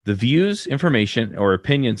The views, information, or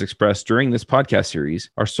opinions expressed during this podcast series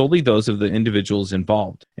are solely those of the individuals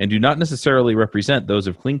involved and do not necessarily represent those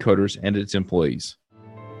of Clean Coders and its employees.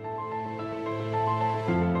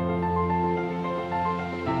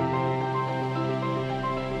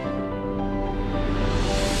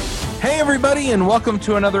 Hey, everybody, and welcome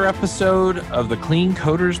to another episode of the Clean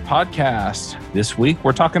Coders podcast. This week,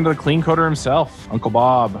 we're talking to the Clean Coder himself, Uncle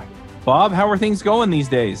Bob. Bob, how are things going these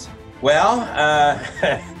days? Well,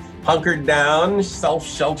 hunkered down,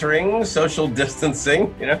 self-sheltering, social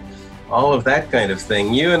distancing, all of that kind of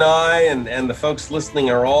thing. You and I and the folks listening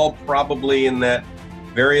are all probably in that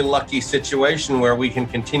very lucky situation where we can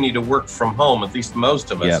continue to work from home, at least most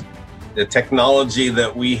of us. Yep. The technology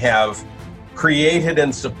that we have created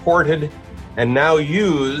and supported and now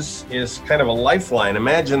use is kind of a lifeline.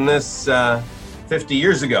 Imagine this 50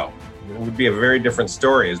 years ago. It would be a very different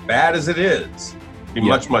story. As bad as it is, it'd be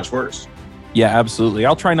much, much worse. Yeah, absolutely.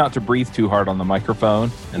 I'll try not to breathe too hard on the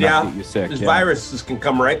microphone and not get you sick. Viruses can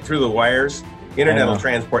come right through the wires. Internet will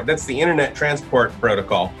transport. That's the Internet Transport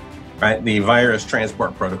Protocol, right? The Virus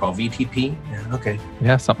Transport Protocol, VTP. Yeah, okay.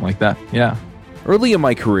 Yeah, something like that. Yeah. Early in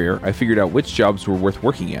my career, I figured out which jobs were worth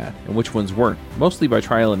working at and which ones weren't, mostly by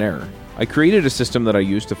trial and error. I created a system that I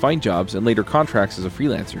used to find jobs and later contracts as a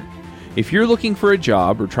freelancer. If you're looking for a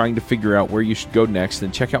job or trying to figure out where you should go next,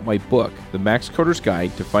 then check out my book, The Max Coder's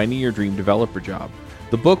Guide to Finding Your Dream Developer Job.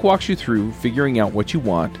 The book walks you through figuring out what you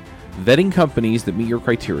want, vetting companies that meet your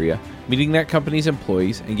criteria, meeting that company's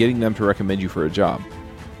employees, and getting them to recommend you for a job.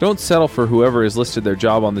 Don't settle for whoever has listed their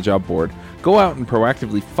job on the job board. Go out and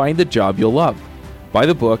proactively find the job you'll love. Buy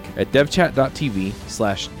the book at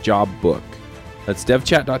devchat.tv/jobbook. That's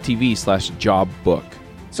devchat.tv/jobbook.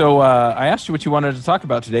 So I asked you what you wanted to talk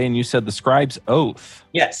about today, and you said the Scribe's Oath.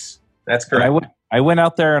 Yes, that's correct. I went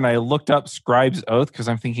out there and I looked up Scribe's Oath because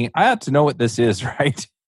I'm thinking I ought to know what this is, right?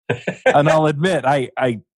 And I'll admit I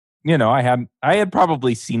had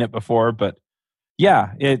probably seen it before, but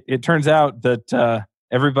yeah, it turns out that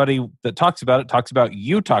everybody that talks about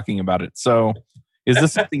you talking about it. So is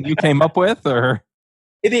this something you came up with, or?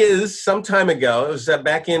 It is some time ago. It was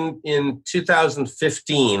back in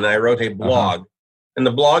 2015. I wrote a blog. And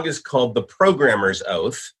the blog is called The Programmer's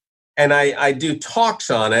Oath. And I do talks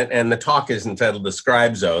on it. And the talk is entitled The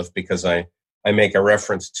Scribe's Oath because I make a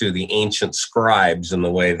reference to the ancient scribes and the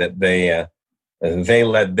way that they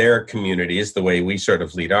led their communities the way we sort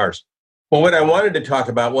of lead ours. Well, what I wanted to talk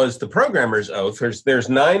about was the Programmer's Oath. There's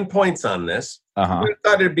 9 points on this. I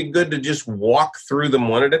thought it'd be good to just walk through them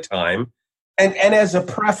one at a time. And as a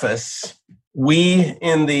preface, we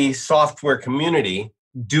in the software community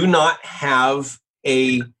do not have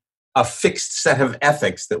a fixed set of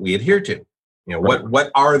ethics that we adhere to.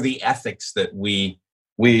 What are the ethics that we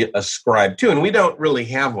ascribe to? And we don't really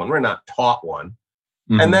have one. We're not taught one.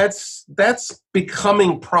 Mm-hmm. And that's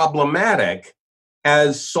becoming problematic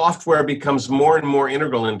as software becomes more and more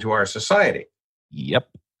integral into our society. Yep.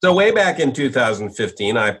 So way back in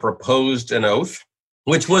 2015, I proposed an oath,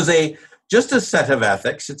 which was just a set of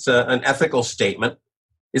ethics. It's an ethical statement.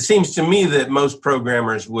 It seems to me that most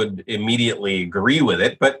programmers would immediately agree with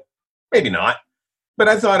it, but maybe not. But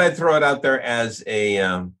I thought I'd throw it out there as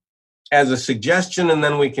a suggestion, and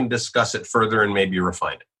then we can discuss it further and maybe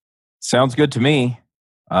refine it. Sounds good to me.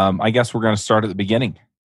 I guess we're going to start at the beginning.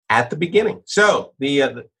 At the beginning. So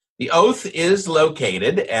the oath is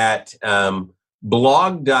located at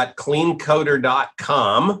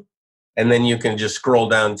blog.cleancoder.com. And then you can just scroll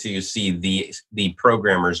down till you see the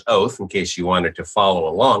Programmer's Oath in case you wanted to follow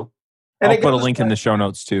along. And I'll put a link in the show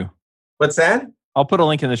notes too. What's that? I'll put a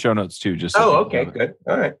link in the show notes too. Okay, good.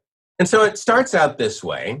 All right. And so it starts out this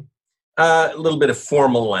way, a little bit of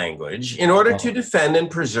formal language. In order to defend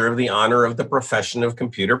and preserve the honor of the profession of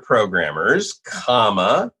computer programmers,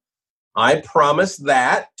 I promise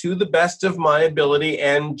that to the best of my ability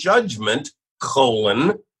and judgment,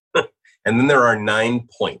 and then there are 9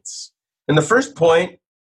 points. And the first point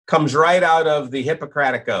comes right out of the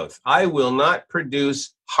Hippocratic Oath. I will not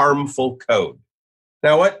produce harmful code.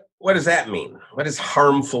 Now, what does that mean? What is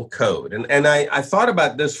harmful code? And I thought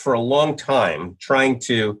about this for a long time, trying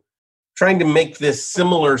to make this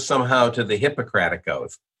similar somehow to the Hippocratic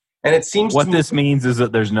Oath. And it seems what this means is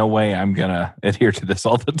that there's no way I'm going to adhere to this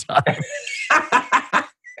all the time.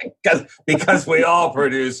 because we all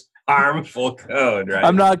produce harmful code, right?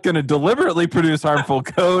 I'm not going to deliberately produce harmful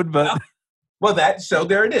code, but... So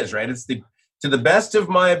there it is, right? It's to the best of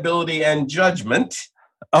my ability and judgment.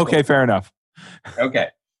 Okay, fair enough. Okay.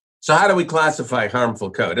 So how do we classify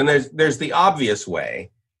harmful code? And there's the obvious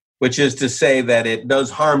way, which is to say that it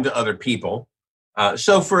does harm to other people.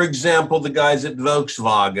 So, for example, the guys at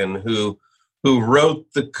Volkswagen who who wrote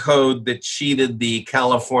the code that cheated the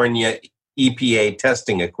California EPA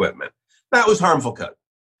testing equipment. That was harmful code.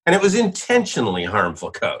 And it was intentionally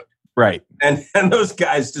harmful code. Right. And those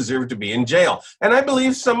guys deserve to be in jail. And I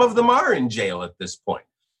believe some of them are in jail at this point.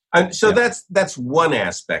 And so that's one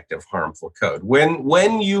aspect of harmful code.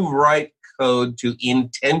 When you write code to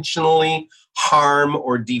intentionally harm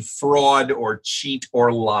or defraud or cheat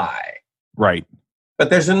or lie. Right. But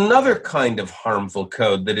there's another kind of harmful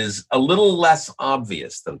code that is a little less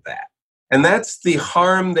obvious than that. And that's the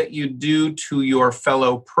harm that you do to your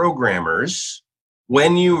fellow programmers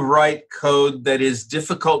when you write code that is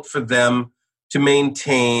difficult for them to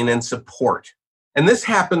maintain and support. And this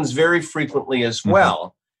happens very frequently as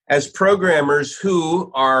well, as programmers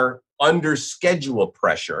who are under schedule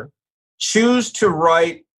pressure choose to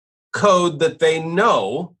write code that they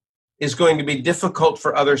know is going to be difficult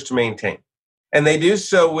for others to maintain. And they do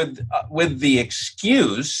so with the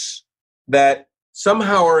excuse that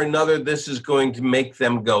somehow or another this is going to make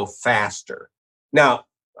them go faster. Now,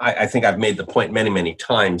 I think I've made the point many, many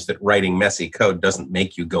times that writing messy code doesn't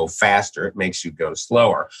make you go faster. It makes you go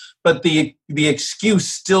slower. But the excuse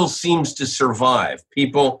still seems to survive.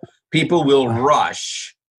 People will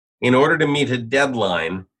rush in order to meet a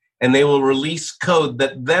deadline, and they will release code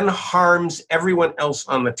that then harms everyone else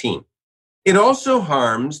on the team. It also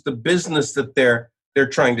harms the business that they're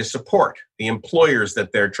trying to support, the employers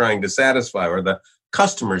that they're trying to satisfy, or the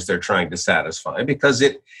customers they're trying to satisfy, because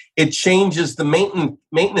it changes the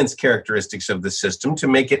maintenance characteristics of the system to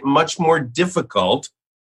make it much more difficult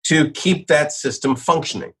to keep that system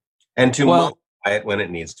functioning and to modify it when it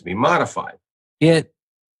needs to be modified.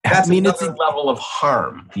 That's another level of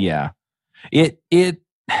harm. Yeah.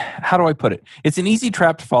 How do I put it? It's an easy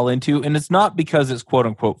trap to fall into, and it's not because it's quote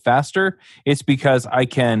unquote faster. It's because I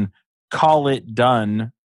can call it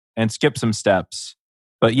done and skip some steps.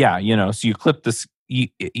 But yeah, so you clip this,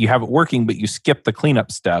 you have it working, but you skip the cleanup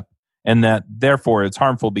step, and that therefore it's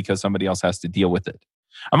harmful because somebody else has to deal with it.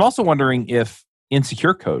 I'm also wondering if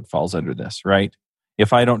insecure code falls under this, right?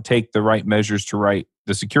 If I don't take the right measures to write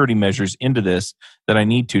the security measures into this that I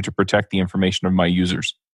need to protect the information of my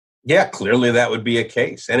users. Yeah, clearly that would be a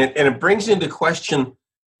case. And it brings into question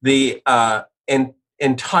the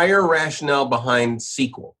entire rationale behind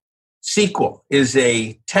SQL. SQL is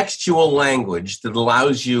a textual language that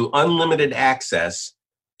allows you unlimited access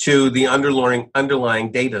to the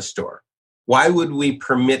underlying data store. Why would we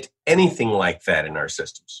permit anything like that in our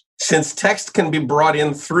systems? Since text can be brought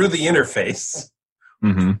in through the interface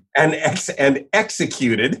and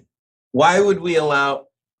executed, why would we allow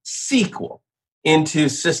SQL into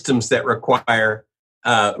systems that require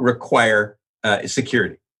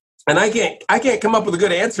security? And I can't come up with a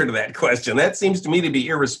good answer to that question. That seems to me to be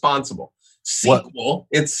irresponsible. SQL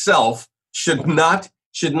itself should not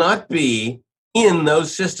be in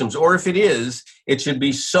those systems, or if it is, it should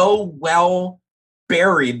be so well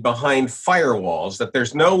buried behind firewalls that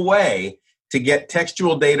there's no way to get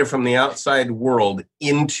textual data from the outside world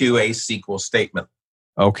into a SQL statement.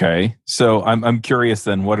 Okay, so I'm curious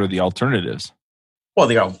then, what are the alternatives? Well,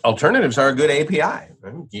 the alternatives are a good API.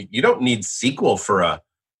 You don't need SQL for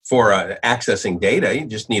accessing data. You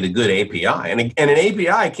just need a good API, and an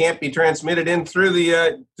API can't be transmitted in through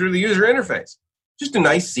the user interface. Just a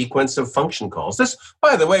nice sequence of function calls. This,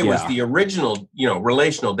 by the way, was the original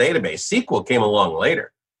relational database. SQL came along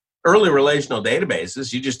later. Early relational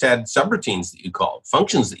databases, you just had subroutines that you called,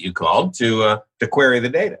 functions that you called to query the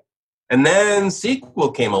data, and then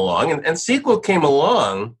SQL came along, and SQL came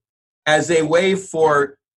along as a way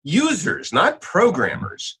for users, not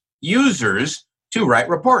programmers, users to write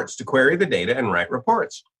reports, to query the data and write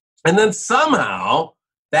reports. And then somehow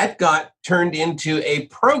that got turned into a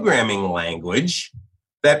programming language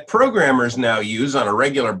that programmers now use on a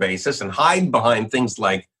regular basis and hide behind things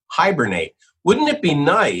like Hibernate. Wouldn't it be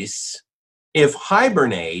nice if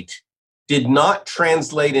Hibernate did not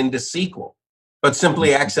translate into SQL, but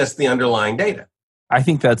simply access the underlying data? I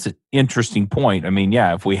think that's an interesting point. I mean,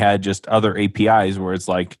 yeah, if we had just other APIs where it's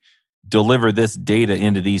like, deliver this data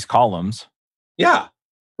into these columns. Yeah.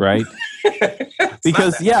 Right?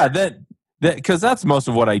 Because, because that's most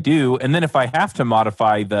of what I do. And then if I have to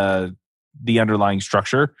modify the underlying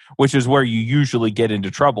structure, which is where you usually get into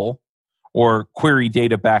trouble, or query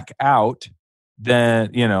data back out,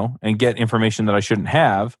 then, and get information that I shouldn't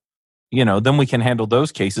have, then we can handle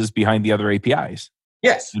those cases behind the other APIs.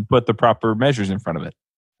 Yes. And put the proper measures in front of it.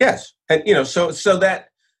 Yes. And, so that,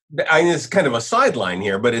 I mean, it's kind of a sideline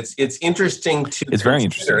here, but it's interesting to It's very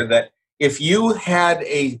interesting that if you had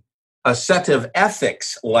a set of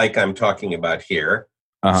ethics like I'm talking about here,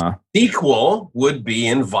 SQL would be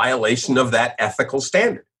in violation of that ethical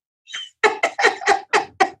standard.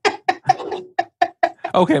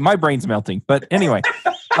 Okay, my brain's melting. But anyway,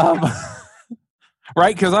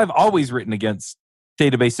 right? Because I've always written against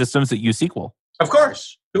database systems that use SQL. Of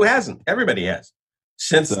course. Who hasn't? Everybody has.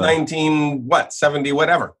 Since 70,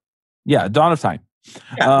 whatever. Yeah, dawn of time.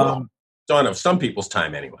 Yeah, dawn of some people's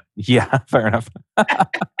time anyway. Yeah, fair enough.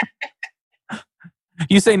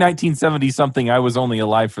 You say 1970 something, I was only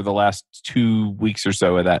alive for the last 2 weeks or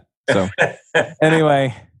so of that. So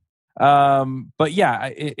anyway, but yeah,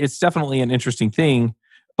 it's definitely an interesting thing.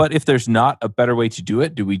 But if there's not a better way to do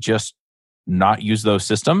it, do we just not use those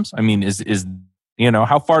systems? I mean, is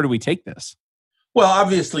how far do we take this? Well,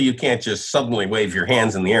 obviously you can't just suddenly wave your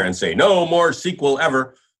hands in the air and say, no more SQL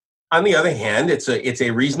ever. On the other hand, it's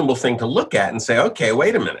a reasonable thing to look at and say, okay,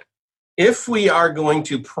 wait a minute. If we are going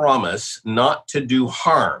to promise not to do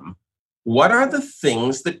harm, what are the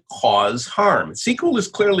things that cause harm? SQL is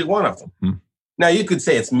clearly one of them. Hmm. Now, you could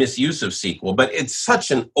say it's misuse of SQL, but it's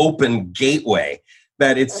such an open gateway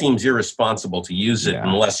that it seems irresponsible to use it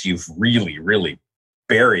unless you've really, really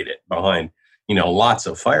buried it behind, lots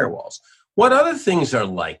of firewalls. What other things are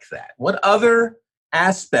like that? What other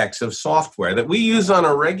aspects of software that we use on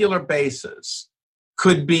a regular basis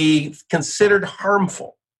could be considered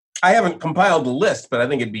harmful? I haven't compiled a list, but I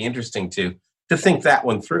think it'd be interesting to think that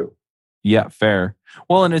one through. Yeah, fair.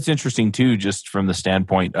 Well, and it's interesting too, just from the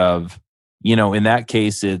standpoint of, in that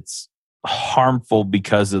case, it's harmful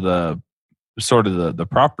because of the sort of the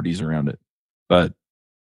properties around it. But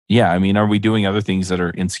yeah, I mean, are we doing other things that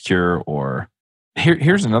are insecure? Or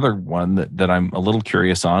here's another one that I'm a little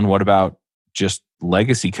curious on. What about just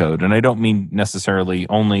legacy code? And I don't mean necessarily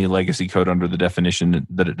only legacy code under the definition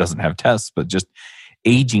that it doesn't have tests, but just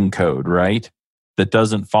aging code, right? That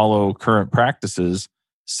doesn't follow current practices.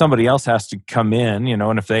 Somebody else has to come in,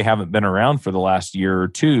 and if they haven't been around for the last year or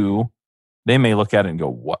two, they may look at it and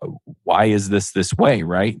go, why is this way,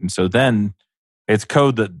 right? And so then it's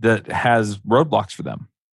code that has roadblocks for them.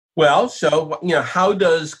 Well, so, how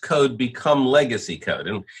does code become legacy code?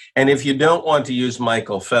 And if you don't want to use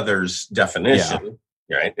Michael Feather's definition,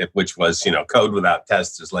 right, which was, code without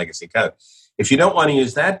tests is legacy code. If you don't want to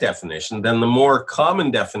use that definition, then the more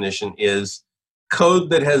common definition is code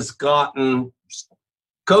that has gotten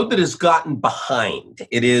behind.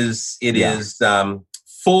 It is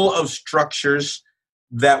full of structures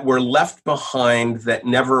that were left behind that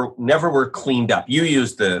never were cleaned up. You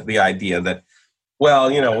used the idea that,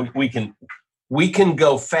 we can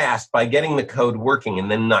go fast by getting the code working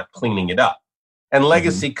and then not cleaning it up. And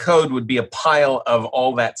legacy code would be a pile of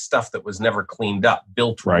all that stuff that was never cleaned up,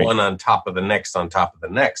 built one on top of the next on top of the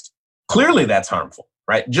next. Clearly that's harmful,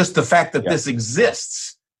 right? Just the fact that this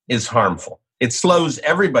exists is harmful. It slows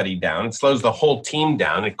everybody down. It slows the whole team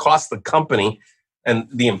down. It costs the company and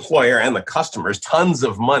the employer and the customers tons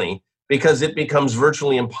of money because it becomes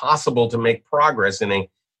virtually impossible to make progress in a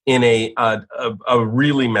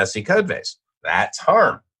really messy code base. That's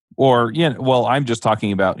harm. Or, I'm just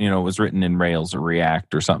talking about, it was written in Rails or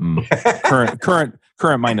React or something. current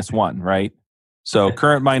 -1, right? So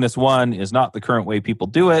current -1 is not the current way people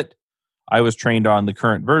do it. I was trained on the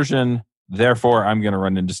current version. Therefore, I'm going to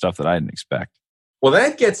run into stuff that I didn't expect. Well,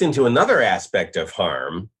 that gets into another aspect of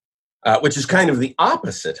harm, which is kind of the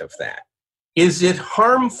opposite of that. Is it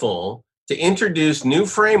harmful to introduce new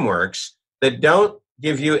frameworks that don't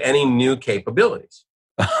give you any new capabilities?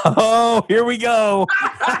 Oh, here we go.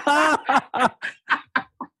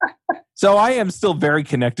 So I am still very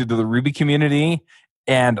connected to the Ruby community,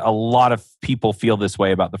 and a lot of people feel this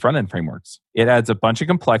way about the front-end frameworks. It adds a bunch of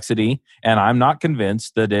complexity, and I'm not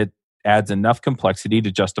convinced that it adds enough complexity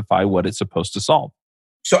to justify what it's supposed to solve.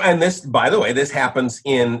 So, and this, by the way, this happens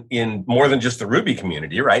in more than just the Ruby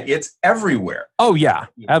community, right? It's everywhere. Oh, yeah,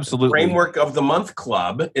 absolutely. The Framework of the Month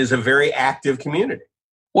Club is a very active community.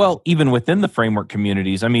 Well, even within the framework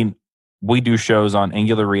communities, I mean, we do shows on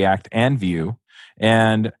Angular, React, and Vue.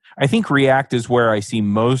 And I think React is where I see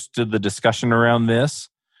most of the discussion around this.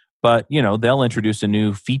 But, they'll introduce a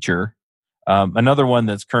new feature. Another one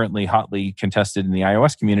that's currently hotly contested in the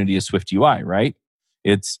iOS community is Swift UI, right?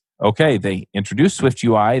 It's, okay, they introduced Swift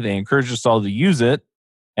UI, they encourage us all to use it,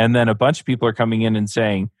 and then a bunch of people are coming in and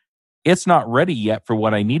saying, it's not ready yet for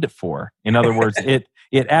what I need it for. In other words,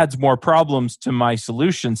 it adds more problems to my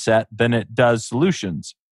solution set than it does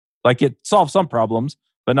solutions. Like it solves some problems,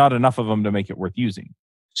 but not enough of them to make it worth using.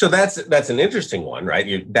 So that's an interesting one,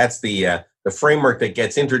 right? That's the framework that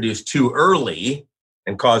gets introduced too early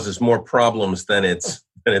and causes more problems than it's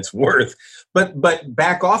worth. But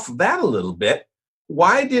back off of that a little bit.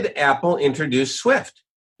 Why did Apple introduce Swift?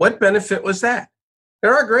 What benefit was that?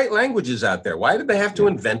 There are great languages out there. Why did they have to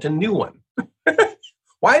invent a new one?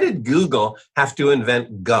 Why did Google have to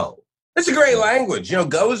invent Go? It's a great language.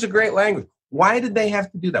 Go is a great language. Why did they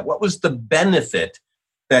have to do that? What was the benefit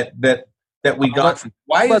that we got from?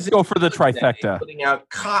 Why let's go for the trifecta. Putting out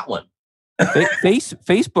Kotlin.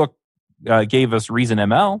 Facebook gave us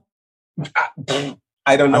ReasonML.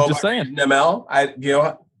 I don't know. I'm just saying. ML.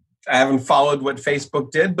 I haven't followed what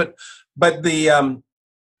Facebook did, but the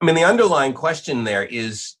the underlying question there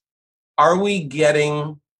is: are we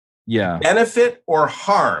getting benefit or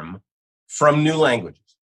harm from new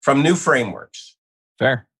languages, from new frameworks?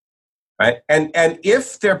 Fair. Right. And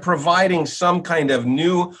if they're providing some kind of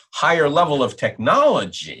new higher level of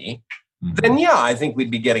technology, then I think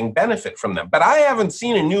we'd be getting benefit from them. But I haven't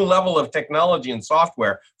seen a new level of technology and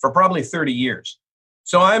software for probably 30 years.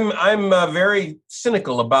 So I'm very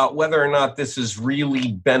cynical about whether or not this is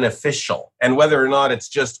really beneficial and whether or not it's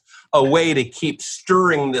just a way to keep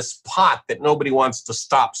stirring this pot that nobody wants to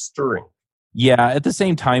stop stirring. Yeah. At the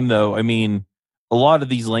same time, though, a lot of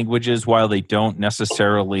these languages, while they don't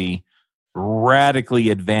necessarily radically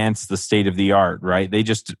advance the state of the art, right? They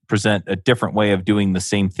just present a different way of doing the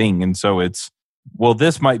same thing. And so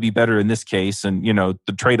this might be better in this case. And,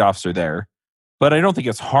 the trade-offs are there. But I don't think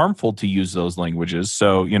it's harmful to use those languages.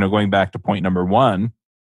 So, going back to point number one,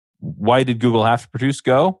 why did Google have to produce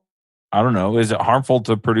Go? I don't know. Is it harmful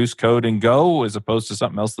to produce code in Go as opposed to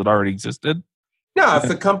something else that already existed? No, if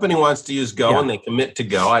the company wants to use Go and they commit to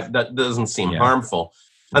Go, that doesn't seem harmful.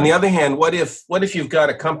 On the other hand, what if you've got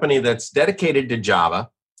a company that's dedicated to Java,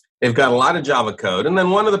 they've got a lot of Java code, and then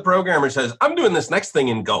one of the programmers says, I'm doing this next thing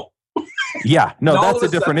in Go. Yeah, no, that's a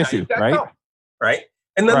different issue, right? Go, right?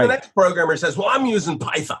 And then the next programmer says, well, I'm using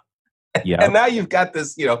Python. Yeah. And now you've got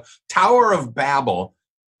this, Tower of Babel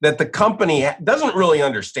that the company doesn't really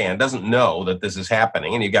understand, doesn't know that this is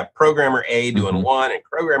happening. And you've got programmer A doing one and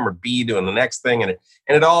programmer B doing the next thing. And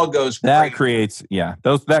it all goes that crazy. Creates, that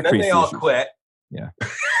and creates then they all issues. quit. Yeah.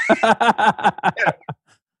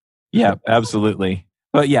 Yeah, absolutely.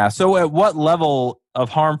 But yeah, so at what level of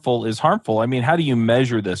harmful is harmful? How do you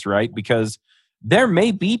measure this, right? Because there may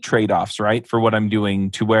be trade-offs, right, for what I'm doing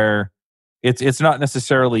to where it's not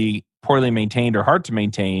necessarily poorly maintained or hard to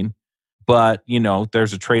maintain, but,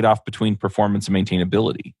 there's a trade-off between performance and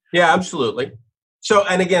maintainability. Yeah, absolutely. So,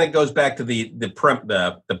 and again, it goes back to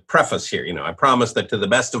the preface here. I promise that to the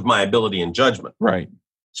best of my ability and judgment. Right.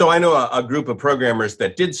 So I know a group of programmers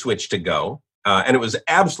that did switch to Go, and it was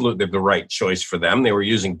absolutely the right choice for them. They were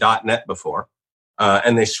using .NET before,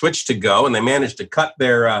 and they switched to Go, and they managed to cut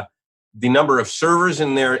their the number of servers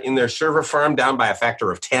in their server farm down by a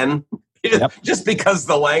factor of 10, just because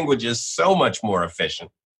the language is so much more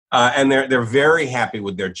efficient. And they're very happy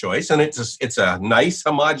with their choice, and it's a nice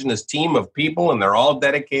homogeneous team of people, and they're all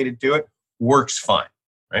dedicated to it. Works fine,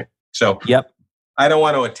 right? So I don't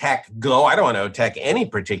want to attack Go. I don't want to attack any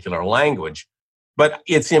particular language, but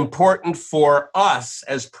it's important for us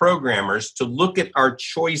as programmers to look at our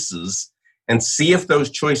choices and see if those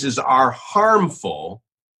choices are harmful,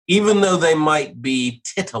 even though they might be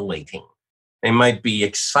titillating. They might be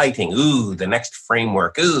exciting. Ooh, the next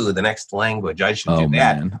framework. Ooh, the next language. I should do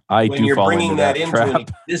that. Man. When you're bringing that into an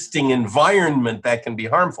existing environment, that can be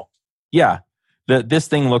harmful. Yeah. This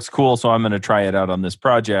thing looks cool, so I'm going to try it out on this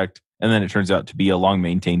project. And then it turns out to be a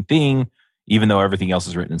long-maintained thing, even though everything else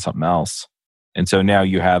is written in something else. And so now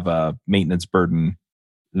you have a maintenance burden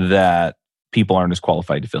that people aren't as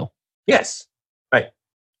qualified to fill. Yes. Right.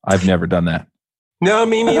 I've never done that. No,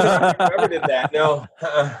 me neither. I never did that. No.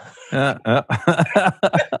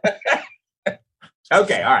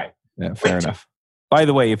 Okay, all right. Yeah, fair enough. By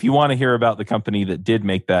the way, if you want to hear about the company that did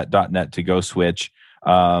make that .NET to Go switch,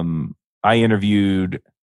 I interviewed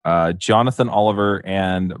Jonathan Oliver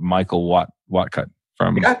and Michael Watcut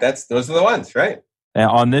from. Yeah, those are the ones, right?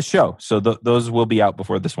 On this show, so those will be out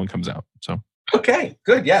before this one comes out. So okay,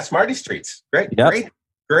 good. Yeah, Smarty Streets, great,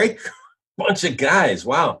 great bunch of guys.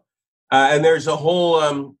 Wow. And there's a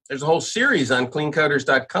whole series on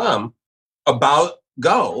cleancoders.com about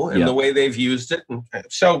Go and the way they've used it. And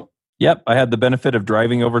so, I had the benefit of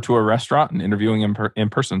driving over to a restaurant and interviewing him in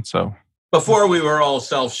person. So before we were all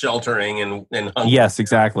self-sheltering and hungry. Yes,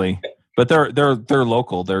 exactly. But they're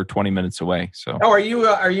local. They're 20 minutes away. So are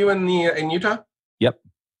you in Utah? Yep.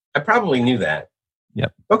 I probably knew that.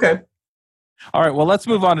 Yep. Okay. All right, well, let's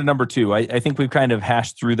move on to number 2. I think we've kind of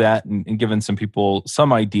hashed through that and given some people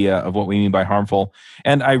some idea of what we mean by harmful.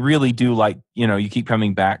 And I really do like, you keep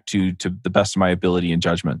coming back to the best of my ability and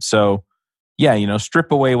judgment. So,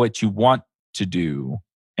 strip away what you want to do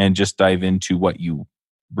and just dive into what you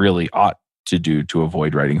really ought to do to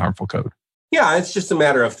avoid writing harmful code. Yeah, it's just a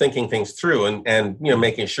matter of thinking things through and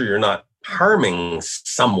making sure you're not harming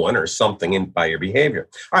someone or something by your behavior.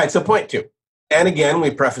 All right, so point 2. And again, we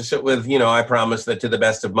preface it with, I promise that to the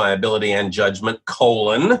best of my ability and judgment,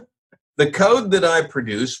 the code that I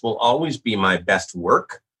produce will always be my best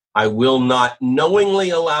work. I will not knowingly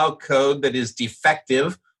allow code that is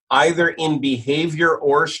defective, either in behavior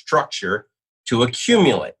or structure, to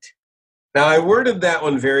accumulate. Now, I worded that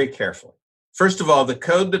one very carefully. First of all, the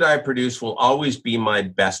code that I produce will always be my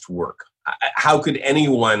best work. How could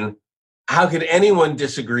anyone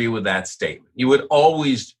disagree with that statement? You would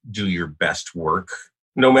always do your best work,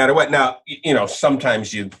 no matter what. Now,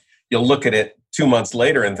 sometimes you'll look at it 2 months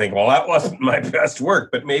later and think, well, that wasn't my best work,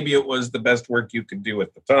 but maybe it was the best work you could do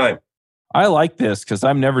at the time. I like this because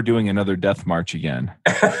I'm never doing another death march again.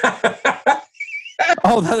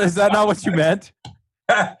 Oh, is that not what you meant?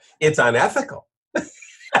 It's unethical.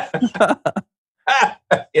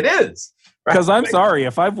 It is. Because I'm sorry,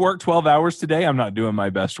 if I've worked 12 hours today, I'm not doing my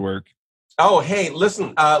best work. Oh, hey,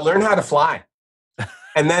 listen, learn how to fly.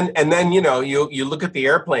 And then you look at the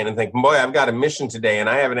airplane and think, boy, I've got a mission today and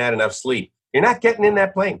I haven't had enough sleep. You're not getting in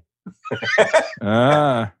that plane.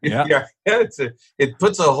 Yeah. It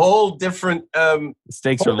puts a whole different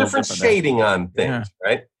stakes are a different shading on things,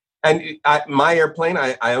 right? And my airplane,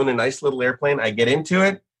 I own a nice little airplane. I get into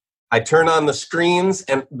it, I turn on the screens,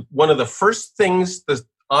 and one of the first things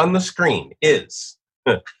on the screen is,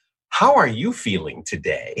 how are you feeling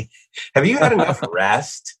today? Have you had enough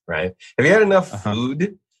rest? Right? Have you had enough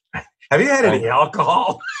food? Have you had any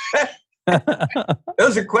alcohol?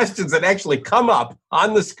 Those are questions that actually come up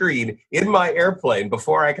on the screen in my airplane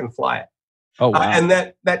before I can fly it. Oh, wow. And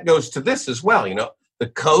that goes to this as well. The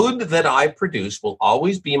code that I produce will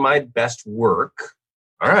always be my best work.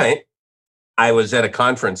 All right. I was at a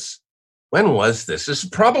conference. When was this? This is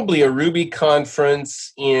probably a Ruby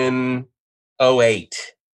conference in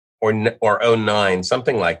 2008 or 2009,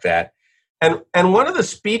 something like that. And one of the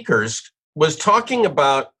speakers was talking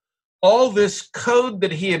about all this code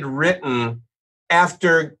that he had written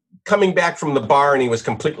after coming back from the bar, and he was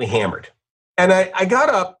completely hammered. And I got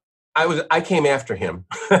up. I came after him.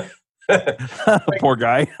 Poor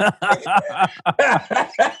guy.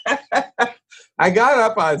 I got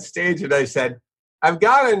up on stage and I said, I've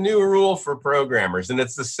got a new rule for programmers, and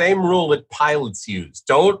it's the same rule that pilots use.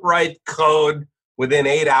 Don't write code within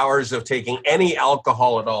 8 hours of taking any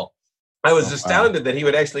alcohol at all. I was astounded that he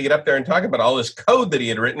would actually get up there and talk about all this code that he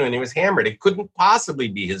had written when he was hammered. It couldn't possibly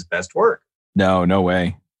be his best work. No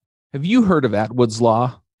way. Have you heard of Atwood's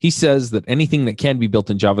Law? He says that anything that can be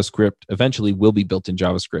built in JavaScript eventually will be built in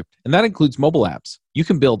JavaScript. And that includes mobile apps. You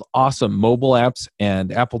can build awesome mobile apps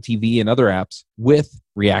and Apple TV and other apps with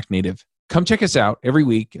React Native. Come check us out every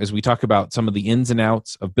week as we talk about some of the ins and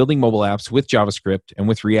outs of building mobile apps with JavaScript and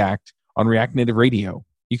with React on React Native Radio.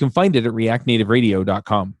 You can find it at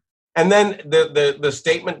reactnativeradio.com. And then the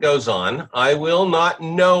statement goes on, I will not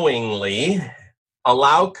knowingly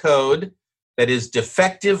allow code that is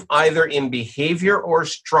defective either in behavior or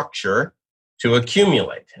structure to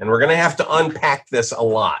accumulate. And we're going to have to unpack this a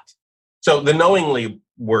lot. So the knowingly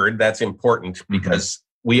word, that's important because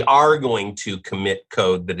we are going to commit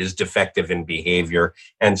code that is defective in behavior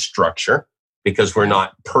and structure because we're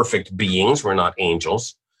not perfect beings, we're not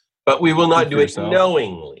angels, but we will not do it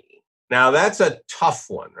knowingly. Now, that's a tough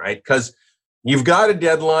one, right? Because you've got a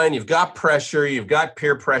deadline, you've got pressure, you've got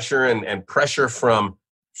peer pressure and pressure from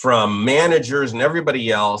managers and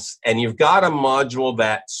everybody else, and you've got a module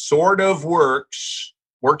that sort of works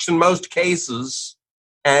in most cases,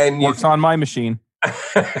 and works on my machine.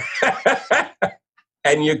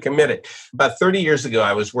 And you commit it. About 30 years ago,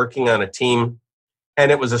 I was working on a team,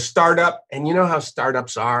 and it was a startup, and you know how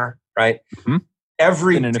startups are, right? Mm-hmm.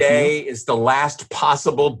 Every day is the last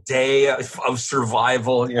possible day of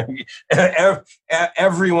survival.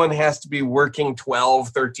 Everyone has to be working 12,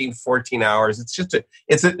 13, 14 hours. It's just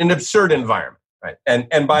an absurd environment, right?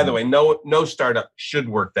 And by the way, no startup should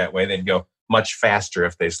work that way. They'd go much faster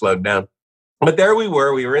if they slowed down. But there we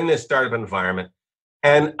were in this startup environment.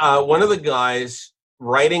 And one of the guys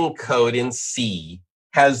writing code in C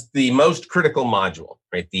has the most critical module,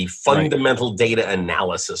 right? The fundamental data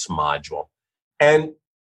analysis module. And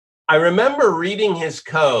I remember reading his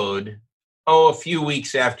code, a few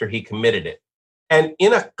weeks after he committed it. And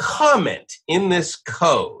in a comment in this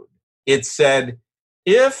code, it said,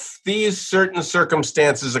 if these certain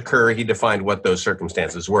circumstances occur, he defined what those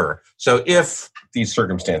circumstances were. So if these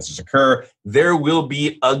circumstances occur, there will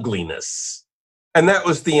be ugliness. And that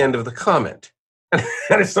was the end of the comment.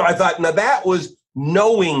 And so I thought, now that was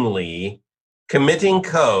knowingly committing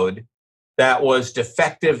code that was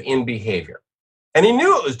defective in behavior. And he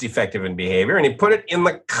knew it was defective in behavior, and he put it in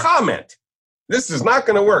the comment. This is not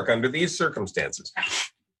going to work under these circumstances.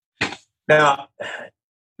 Now,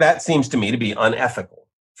 that seems to me to be unethical.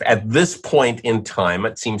 At this point in time,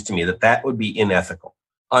 it seems to me that would be unethical,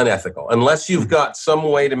 unless you've got some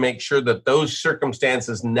way to make sure that those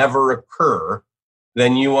circumstances never occur.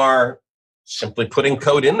 Then you are simply putting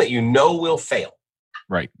code in that you know will fail.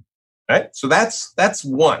 Right. So that's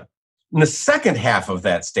one. And the second half of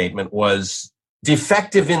that statement was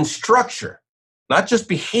defective in structure, not just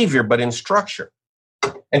behavior, but in structure.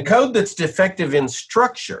 And code that's defective in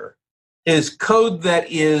structure is code that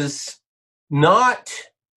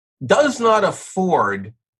does not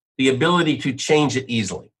afford the ability to change it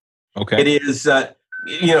easily. Okay. It is,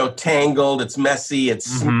 tangled, it's messy,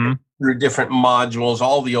 it's through different modules,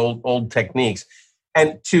 all the old techniques.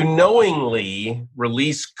 And to knowingly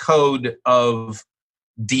release code of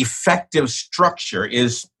defective structure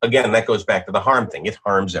is, again, that goes back to the harm thing. It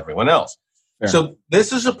harms everyone else. Fair. So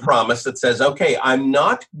this is a promise that says, okay, I'm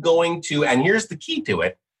not going to, and here's the key to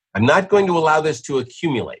it, I'm not going to allow this to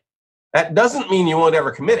accumulate. That doesn't mean you won't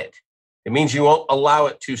ever commit it. It means you won't allow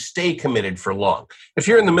it to stay committed for long. If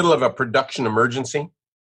you're in the middle of a production emergency,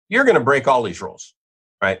 you're going to break all these rules,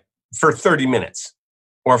 right? For 30 minutes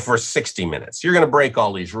or for 60 minutes. You're going to break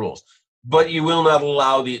all these rules. But you will not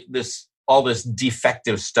allow all this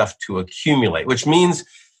defective stuff to accumulate, which means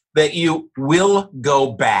that you will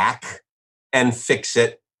go back and fix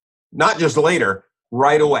it, not just later,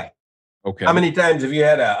 right away. Okay. How many times have you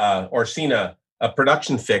had or seen a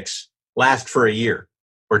production fix last for a year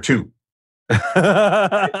or two?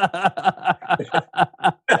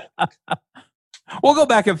 We'll go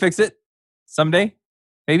back and fix it someday,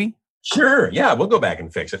 maybe. Sure. Yeah, we'll go back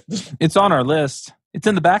and fix it. It's on our list. It's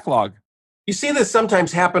in the backlog. You see this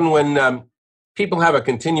sometimes happen when people have a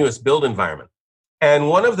continuous build environment and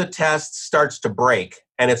one of the tests starts to break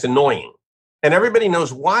and it's annoying. And everybody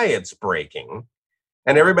knows why it's breaking.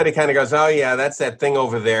 And everybody kind of goes, oh, yeah, that's that thing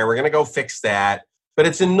over there. We're going to go fix that. But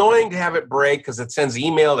it's annoying to have it break because it sends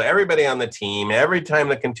email to everybody on the team every time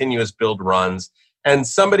the continuous build runs. And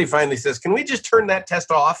somebody finally says, can we just turn that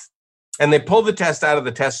test off? And they pull the test out of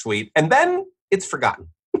the test suite. And then it's forgotten.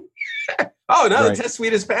 Oh, no, right. The test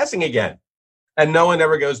suite is passing again. And no one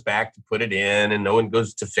ever goes back to put it in. And no one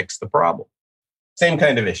goes to fix the problem. Same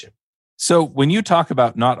kind of issue. So when you talk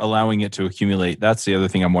about not allowing it to accumulate, that's the other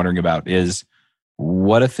thing I'm wondering about is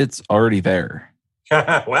what if it's already there?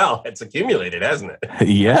 Well, it's accumulated, hasn't it?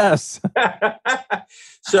 Yes.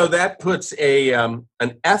 So that puts an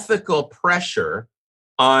ethical pressure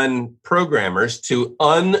on programmers to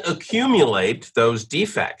unaccumulate those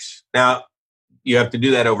defects. Now, you have to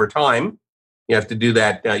do that over time. You have to do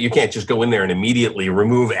that. You can't just go in there and immediately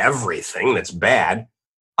remove everything that's bad.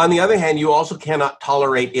 On the other hand, you also cannot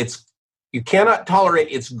tolerate its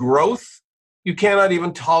growth. You cannot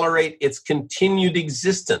even tolerate its continued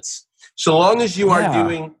existence. So long as you are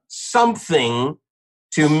doing something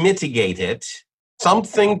to mitigate it,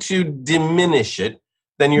 something to diminish it,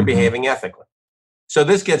 then you're behaving ethically. So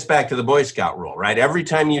this gets back to the Boy Scout rule, right? Every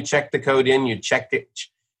time you check the code in, you check it.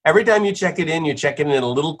 Every time you check it in a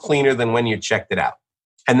little cleaner than when you checked it out.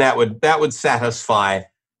 And that would satisfy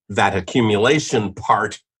that accumulation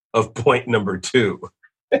part of point number 2.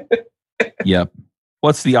 Yep.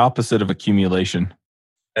 What's the opposite of accumulation?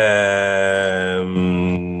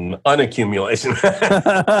 Unaccumulation. Fair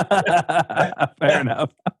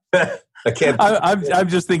enough. I'm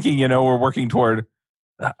just thinking, we're working toward.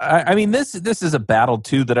 I mean, this is a battle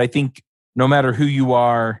too that I think no matter who you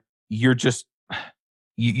are, you're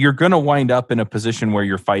going to wind up in a position where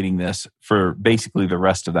you're fighting this for basically the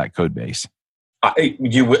rest of that code base.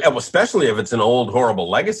 Especially if it's an old, horrible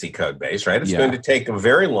legacy code base, right? It's going to take a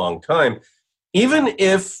very long time. Even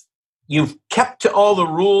if you've kept to all the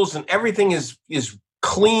rules and everything is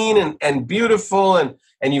clean and beautiful and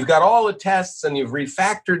you've got all the tests and you've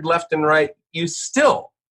refactored left and right, you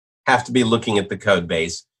still have to be looking at the code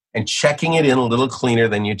base and checking it in a little cleaner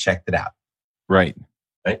than you checked it out. Right?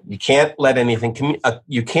 You can't let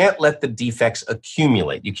you can't let the defects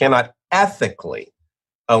accumulate. You cannot ethically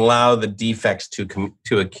allow the defects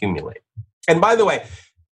to accumulate. And by the way,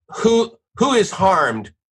 who is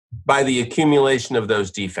harmed by the accumulation of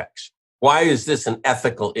those defects? Why is this an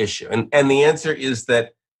ethical issue? And the answer is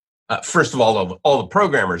that, first of all the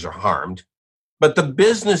programmers are harmed, but the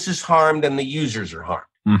business is harmed and the users are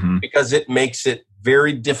harmed because it makes it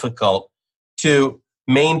very difficult to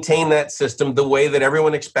maintain that system the way that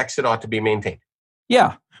everyone expects it ought to be maintained.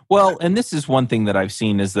 Yeah. Well, and this is one thing that I've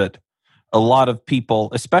seen is that a lot of people,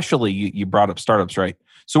 especially you brought up startups, right?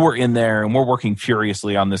 So we're in there and we're working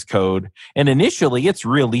furiously on this code. And initially, it's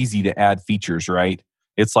real easy to add features, right?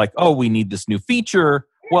 It's like, oh, we need this new feature.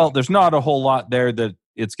 Well, there's not a whole lot there that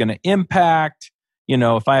it's going to impact.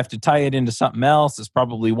 if I have to tie it into something else, it's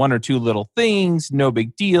probably one or two little things, no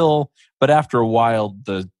big deal. But after a while,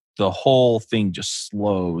 the whole thing just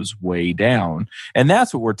slows way down. And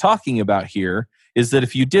that's what we're talking about here, is that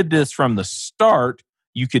if you did this from the start,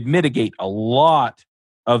 you could mitigate a lot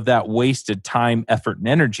of that wasted time, effort, and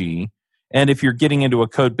energy. And if you're getting into a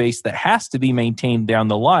code base that has to be maintained down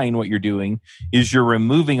the line, what you're doing is you're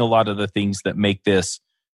removing a lot of the things that make this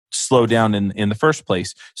slow down in the first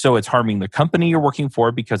place. So it's harming the company you're working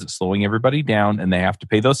for because it's slowing everybody down, and they have to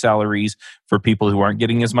pay those salaries for people who aren't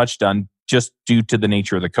getting as much done just due to the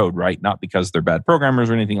nature of the code, right? Not because they're bad programmers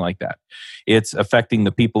or anything like that. It's affecting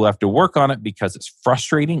the people who have to work on it because it's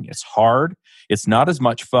frustrating, it's hard, it's not as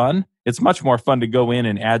much fun. It's much more fun to go in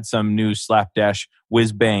and add some new slapdash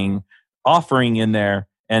whiz bang offering in there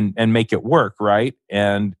and make it work, right?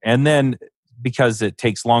 And then because it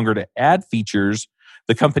takes longer to add features,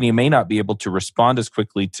 the company may not be able to respond as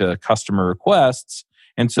quickly to customer requests,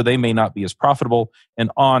 and so they may not be as profitable, and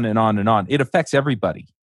on and on and on. It affects everybody.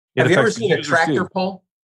 Have you ever seen a tractor pull?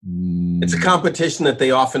 It's a competition that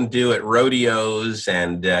they often do at rodeos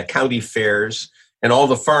and county fairs, and all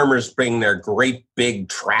the farmers bring their great big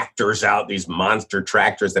tractors out, these monster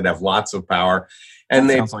tractors that have lots of power, and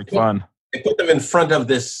sounds like fun. They put them in front of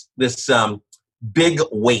this big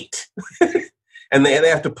weight, and they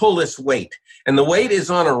have to pull this weight. And the weight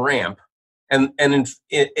is on a ramp, and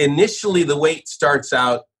initially the weight starts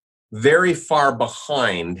out very far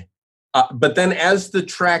behind, but then as the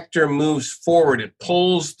tractor moves forward, it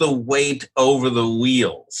pulls the weight over the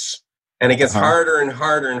wheels, and it gets harder and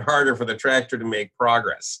harder and harder for the tractor to make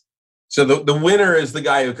progress. So the winner is the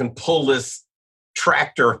guy who can pull this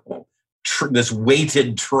tractor, this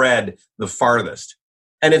weighted tread the farthest.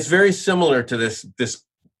 And it's very similar to this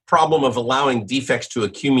problem of allowing defects to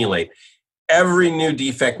accumulate. Every new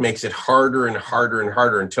defect makes it harder and harder and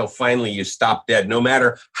harder until finally you stop dead. No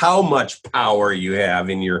matter how much power you have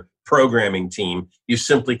in your programming team, you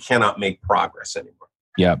simply cannot make progress anymore.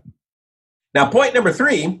 Yep. Now, point number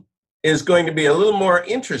 3 is going to be a little more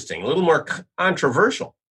interesting, a little more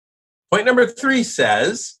controversial. Point number 3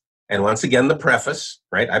 says, and once again, the preface,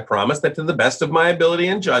 right? I promise that to the best of my ability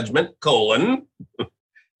and judgment,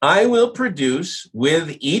 I will produce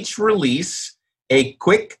with each release a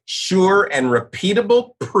quick, sure, and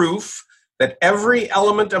repeatable proof that every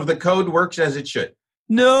element of the code works as it should.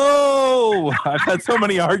 No! I've had so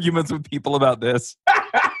many arguments with people about this.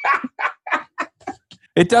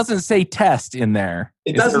 It doesn't say test in there.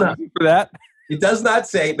 It does not. For that? It does not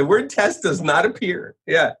say. The word test does not appear.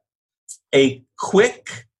 Yeah. A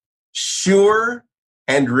quick, sure,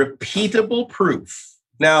 and repeatable proof.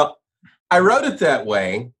 Now, I wrote it that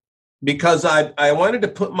way because I wanted to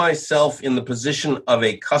put myself in the position of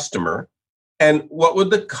a customer. And what would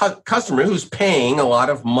the customer who's paying a lot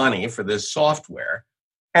of money for this software,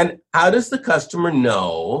 and how does the customer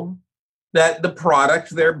know that the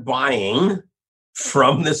product they're buying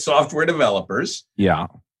from the software developers,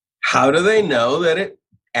 how do they know that it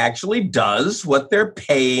actually does what they're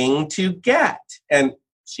paying to get? And it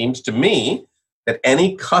seems to me that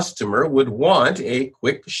any customer would want a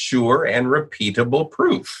quick, sure, and repeatable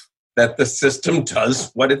proof that the system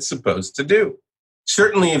does what it's supposed to do.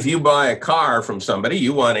 Certainly, if you buy a car from somebody,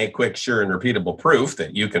 you want a quick, sure, and repeatable proof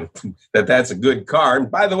that you can that's a good car. And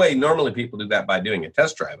by the way, normally people do that by doing a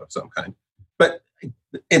test drive of some kind. But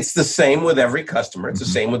it's the same with every customer. It's the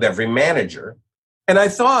same with every manager. And I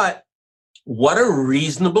thought, what a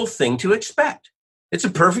reasonable thing to expect. It's a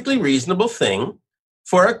perfectly reasonable thing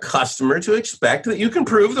for a customer to expect that you can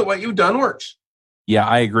prove that what you've done works. Yeah,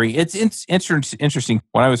 I agree. It's interesting.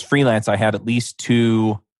 When I was freelance, I had at least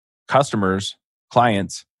 2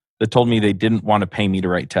 clients that told me they didn't want to pay me to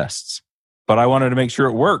write tests, but I wanted to make sure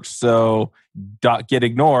it works. So .git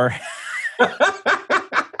ignore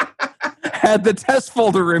had the test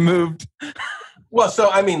folder removed. Well, so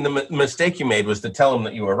I mean, the mistake you made was to tell them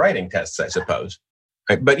that you were writing tests, I suppose.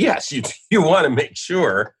 Right? But yes, you want to make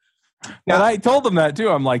sure. Now, and I told them that too.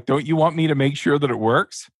 I'm like, don't you want me to make sure that it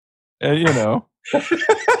works? No,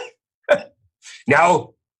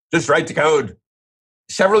 just write the code.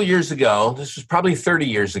 Several years ago, this was probably 30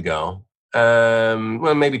 years ago,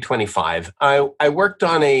 well, maybe 25, I worked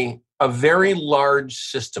on a very large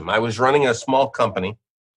system. I was running a small company,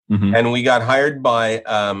 and we got hired by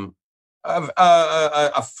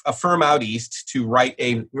a firm out east to write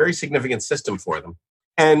a very significant system for them.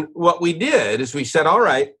 And what we did is we said, all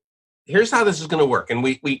right, here's how this is going to work. And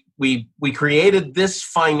we created this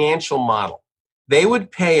financial model. They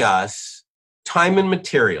would pay us time and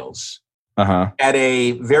materials at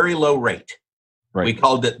a very low rate. Right. We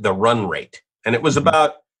called it the run rate. And it was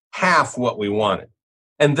about half what we wanted.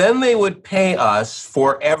 And then they would pay us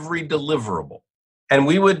for every deliverable. And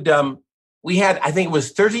we had, I think it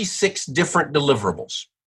was 36 different deliverables.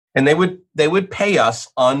 And they would pay us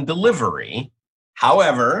on delivery.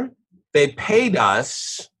 However, they paid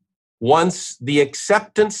us once the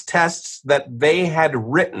acceptance tests that they had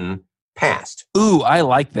written passed. Ooh, I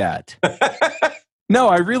like that. No,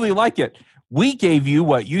 I really like it. We gave you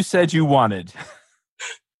what you said you wanted.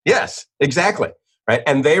 Yes, exactly. Right.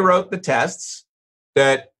 And they wrote the tests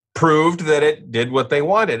that proved that it did what they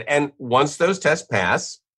wanted. And once those tests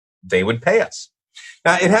pass, they would pay us.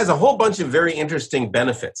 Now, it has a whole bunch of very interesting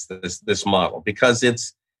benefits, this model, because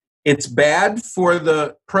it's bad for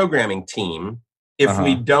the programming team if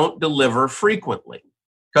we don't deliver frequently,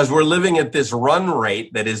 because we're living at this run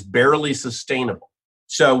rate that is barely sustainable.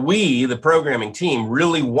 So we, the programming team,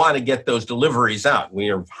 really want to get those deliveries out. We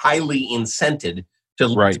are highly incented to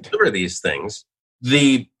deliver these things.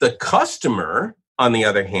 The customer, on the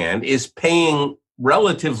other hand, is paying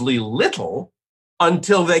relatively little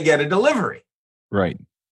until they get a delivery. Right.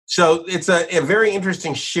 So it's a very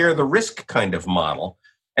interesting share the risk kind of model.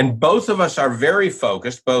 And both of us are very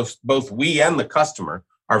focused, both we and the customer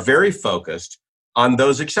are very focused on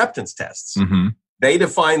those acceptance tests. Mm-hmm. They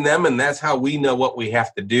define them, and that's how we know what we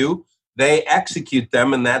have to do. They execute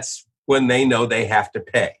them, and that's when they know they have to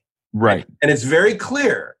pay. Right. And it's very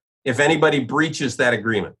clear if anybody breaches that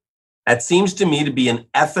agreement. That seems to me to be an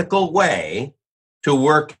ethical way to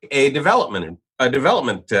work a development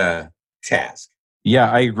task.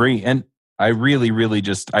 Yeah, I agree. And I really, really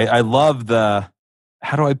just, I love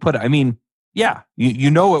how do I put it? I mean, yeah, you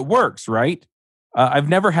know it works, right? I've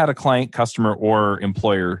never had a client, customer, or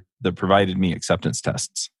employer that provided me acceptance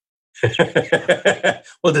tests.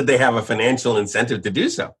 Well, did they have a financial incentive to do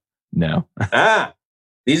so? No.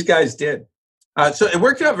 These guys did. So it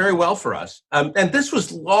worked out very well for us. And this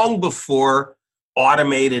was long before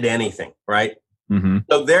automated anything, right? Mm-hmm.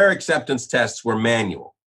 So their acceptance tests were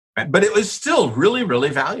manual, right? But it was still really, really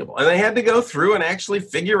valuable. And they had to go through and actually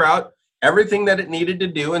figure out everything that it needed to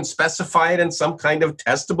do and specify it in some kind of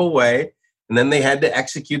testable way. And then they had to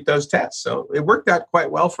execute those tests. So it worked out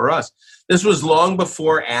quite well for us. This was long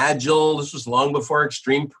before Agile. This was long before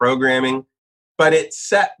extreme programming. But it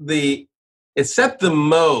set the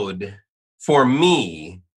mode for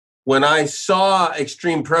me when I saw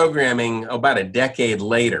extreme programming about a decade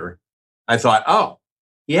later. I thought, oh,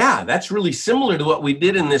 yeah, that's really similar to what we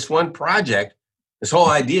did in this one project. This whole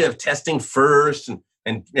idea of testing first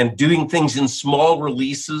and doing things in small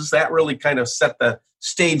releases, that really kind of set the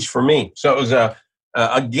stage for me. So it was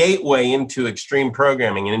a gateway into extreme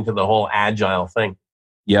programming and into the whole agile thing.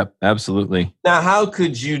 Yep, absolutely. Now, how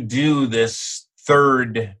could you do this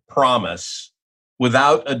third promise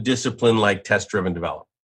without a discipline like test-driven development?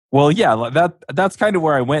 Well, yeah, that's kind of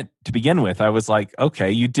where I went to begin with. I was like,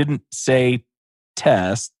 okay, you didn't say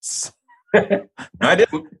tests. I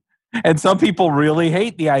didn't. And some people really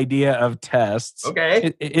hate the idea of tests.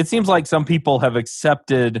 Okay. It seems like some people have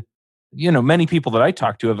accepted, many people that I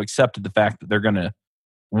talk to have accepted the fact that they're going to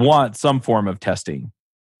want some form of testing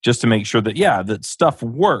just to make sure that, that stuff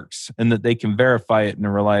works and that they can verify it in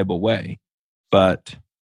a reliable way. But,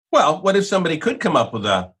 well, what if somebody could come up with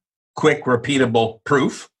a quick, repeatable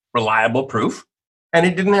proof, reliable proof, and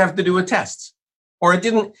it didn't have to do with tests, or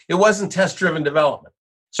it wasn't test-driven development?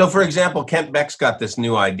 So, for example, Kent Beck's got this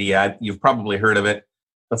new idea. You've probably heard of it.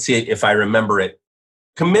 Let's see if I remember it.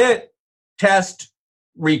 Commit, test,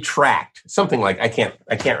 retract. Something like I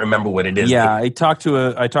can't remember what it is. Yeah, I talked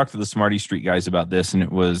to the Smarty Street guys about this, and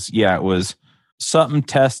it was something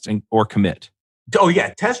test or commit. Oh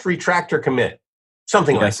yeah, test, retract, or commit.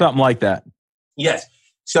 Something like that. Yes.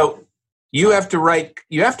 So you have to write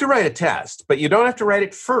a test, but you don't have to write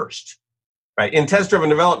it first. Right? In test-driven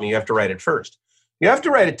development, you have to write it first. You have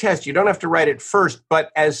to write a test. You don't have to write it first,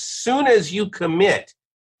 but as soon as you commit,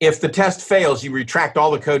 if the test fails, you retract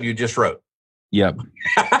all the code you just wrote. Yep.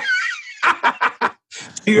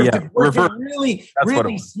 So you have to work in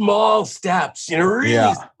really small steps,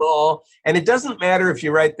 really small. And it doesn't matter if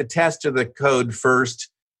you write the test or the code first.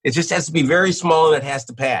 It just has to be very small and it has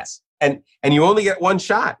to pass. And you only get one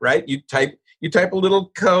shot, right? You type a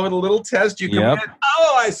little code, a little test, you commit. Yep.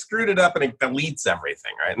 Oh, I screwed it up, and it deletes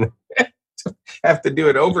everything, right? Have to do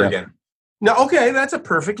it over again. Now, okay, that's a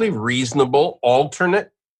perfectly reasonable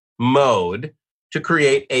alternate mode to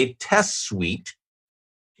create a test suite.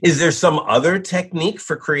 Is there some other technique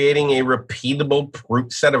for creating a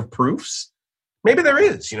repeatable set of proofs? Maybe there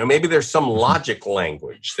is. Maybe there's some logic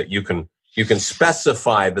language that you can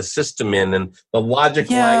specify the system in, and the logic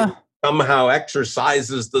language somehow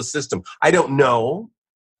exercises the system. I don't know,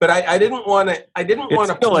 but I didn't want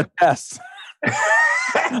to. Still a test.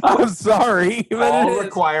 I'm sorry. But all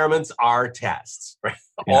requirements are tests, right?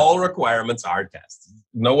 Yeah. All requirements are tests.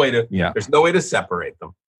 There's no way to separate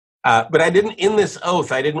them. But in this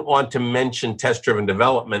oath, I didn't want to mention test-driven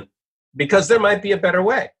development because there might be a better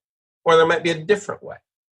way, or there might be a different way.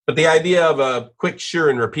 But the idea of a quick, sure,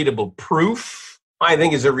 and repeatable proof, I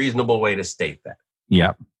think, is a reasonable way to state that.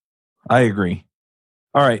 Yeah, I agree.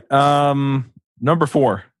 All right. Number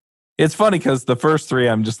 4. It's funny because the first 3,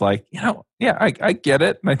 I'm just like, I get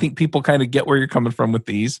it. And I think people kind of get where you're coming from with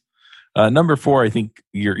these. Number 4, I think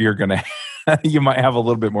you're going to, you might have a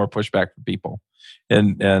little bit more pushback from people.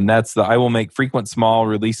 And that's I will make frequent small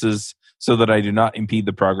releases so that I do not impede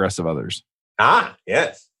the progress of others. Ah,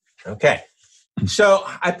 yes. Okay. So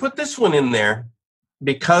I put this one in there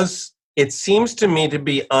because it seems to me to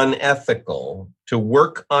be unethical to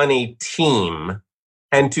work on a team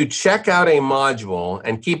and to check out a module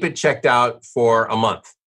and keep it checked out for a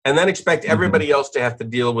month and then expect everybody else to have to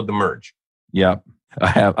deal with the merge. Yep. I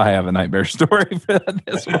have a nightmare story for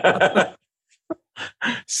this one.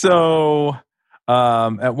 So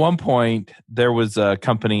at one point there was a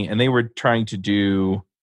company and they were trying to do,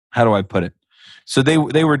 how do I put it? So they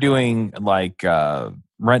were doing like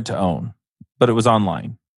rent to own, but it was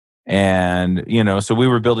online. And, so we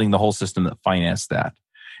were building the whole system that financed that.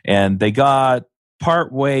 And they got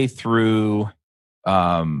partway through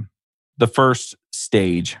the first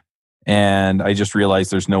stage. And I just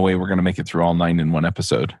realized there's no way we're going to make it through all 9 in one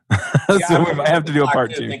episode. So we might have to do a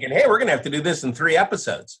part 2. Thinking, hey, we're going to have to do this in 3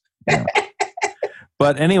 episodes. Yeah.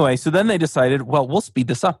 But anyway, so then they decided, well, we'll speed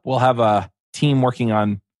this up. We'll have a team working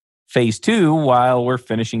on phase 2 while we're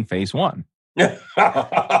finishing phase 1. And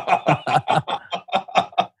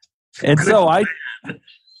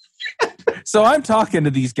so I'm talking to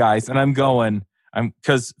these guys and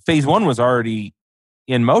because phase 1 was already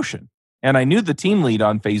in motion and I knew the team lead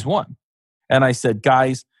on phase 1. And I said,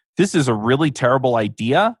 guys, this is a really terrible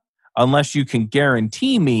idea unless you can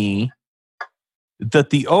guarantee me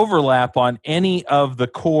that the overlap on any of the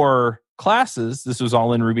core classes, this was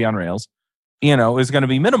all in Ruby on Rails, is going to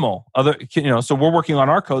be minimal. So we're working on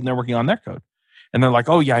our code and they're working on their code. And they're like,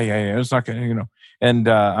 oh, yeah. It's not going to, And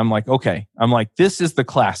I'm like, okay. I'm like, this is the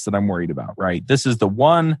class that I'm worried about, right? This is the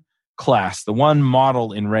one class, the one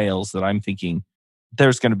model in Rails that I'm thinking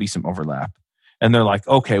there's going to be some overlap. And they're like,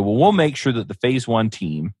 okay, well, we'll make sure that the phase 1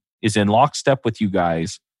 team is in lockstep with you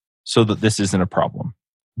guys so that this isn't a problem.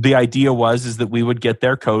 The idea is that we would get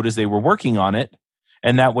their code as they were working on it.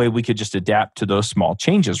 And that way we could just adapt to those small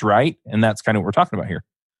changes, right? And that's kind of what we're talking about here.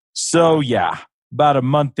 So yeah, about a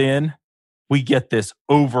month in, we get this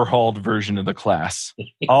overhauled version of the class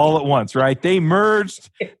all at once, right? They merged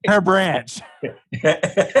their branch.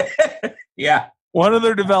 Yeah. One of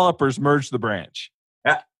their developers merged the branch.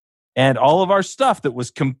 Yeah. And all of our stuff that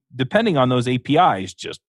was depending on those APIs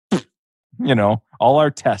just, all our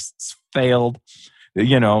tests failed.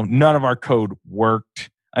 None of our code worked.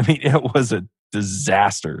 I mean, it was a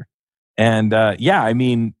disaster. And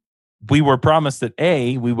we were promised that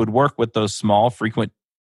we would work with those small, frequent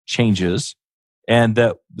changes and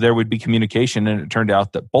that there would be communication. And it turned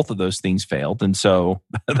out that both of those things failed. And so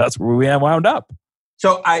that's where we wound up.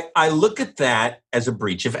 So I look at that as a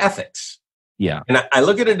breach of ethics. Yeah. And I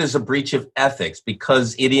look at it as a breach of ethics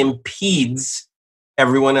because it impedes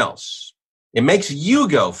everyone else. It makes you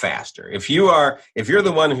go faster. If you're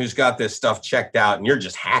the one who's got this stuff checked out and you're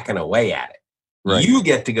just hacking away at it, right, you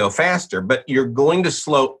get to go faster, but you're going to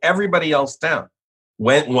slow everybody else down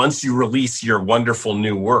once you release your wonderful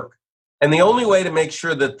new work. And the only way to make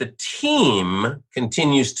sure that the team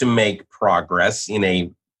continues to make progress in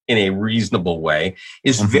a reasonable way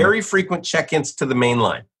is very frequent check-ins to the main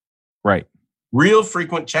line. Right. Real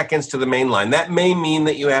frequent check-ins to the main line. That may mean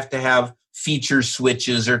that you have to have feature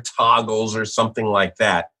switches or toggles or something like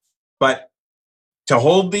that. But to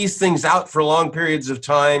hold these things out for long periods of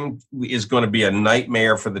time is going to be a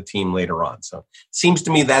nightmare for the team later on. So it seems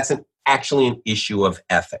to me that's actually an issue of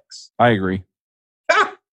ethics. I agree.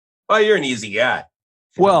 Well, you're an easy guy.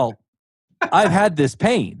 Well, I've had this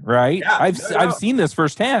pain, right? Yeah, I've seen this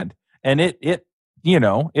firsthand. And it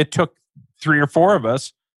took 3 or 4 of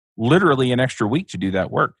us literally an extra week to do that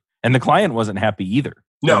work. And the client wasn't happy either.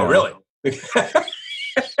 No, really.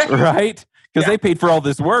 Right? Because they paid for all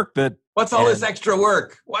this work that... What's all this extra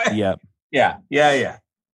work? What? Yeah. Yeah.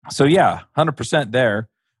 So 100% there.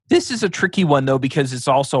 This is a tricky one though, because it's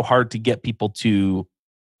also hard to get people to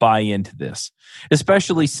buy into this,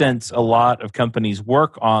 especially since a lot of companies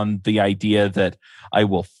work on the idea that I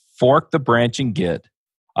will fork the branch in Git,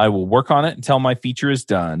 I will work on it until my feature is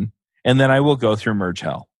done, and then I will go through merge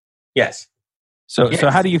hell. Yes. So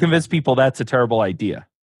how do you convince people that's a terrible idea?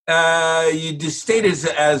 You just state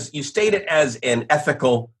it as an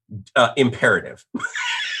ethical imperative.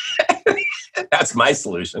 That's my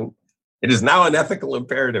solution. It is now an ethical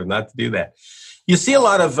imperative not to do that. You see a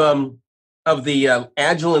lot of the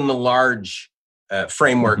agile and the large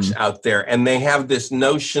frameworks out there, and they have this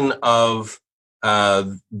notion of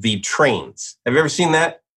the trains. Have you ever seen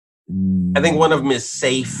that? I think one of them is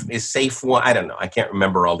safe one. I don't know. I can't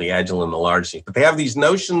remember all the agile and the large things, but they have these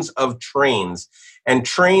notions of trains, and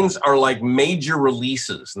trains are like major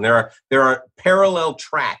releases, and there are parallel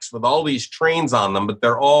tracks with all these trains on them, but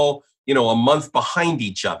they're all, a month behind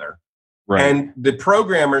each other. Right. And the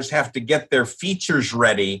programmers have to get their features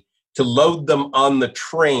ready to load them on the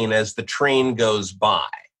train as the train goes by.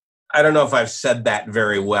 I don't know if I've said that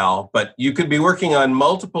very well, but you could be working on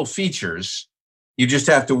multiple features. You just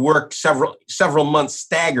have to work several months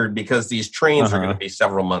staggered because these trains are going to be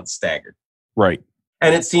several months staggered. Right.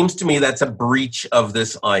 And it seems to me that's a breach of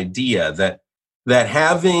this idea that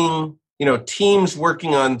having, teams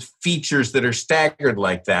working on features that are staggered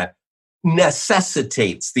like that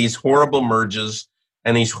necessitates these horrible merges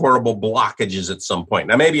and these horrible blockages at some point.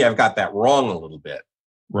 Now, maybe I've got that wrong a little bit.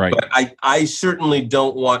 Right. But I certainly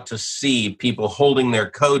don't want to see people holding their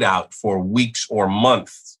code out for weeks or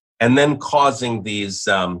months and then causing these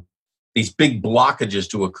big blockages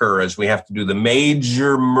to occur as we have to do the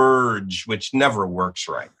major merge, which never works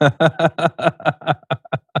right.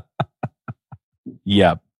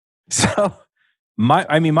 Yeah. So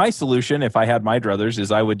my solution, if I had my druthers,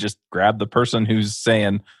 is I would just grab the person who's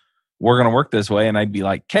saying, we're going to work this way. And I'd be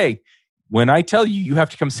like, hey, when I tell you, you have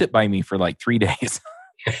to come sit by me for like 3 days.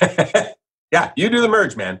 Yeah, you do the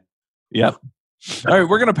merge, man. Yep. All right,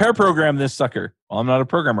 we're going to pair program this sucker. Well, I'm not a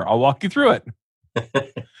programmer. I'll walk you through it.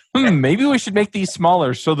 Maybe we should make these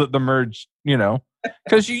smaller so that the merge,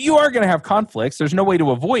 because you are going to have conflicts. There's no way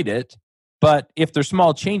to avoid it. But if there's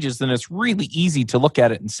small changes, then it's really easy to look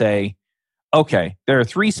at it and say, okay, there are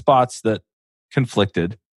 3 spots that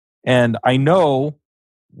conflicted, and I know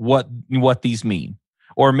what these mean.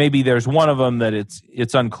 Or maybe there's one of them that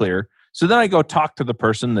it's unclear. So then I go talk to the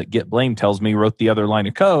person that Get Blame tells me wrote the other line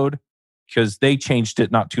of code, because they changed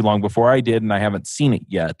it not too long before I did, and I haven't seen it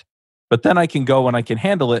yet. But then I can go and I can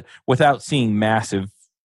handle it without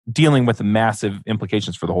dealing with massive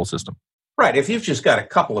implications for the whole system. Right. If you've just got a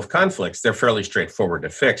couple of conflicts, they're fairly straightforward to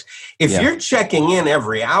fix. If you're checking in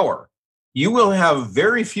every hour, you will have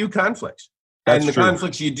very few conflicts. That's and the true.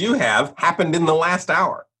 conflicts you do have happened in the last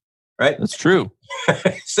hour, right? That's true.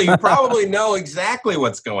 So you probably know exactly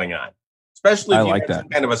what's going on, especially if you had some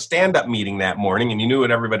kind of a stand-up meeting that morning and you knew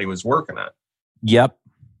what everybody was working on. Yep.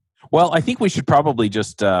 Well, I think we should probably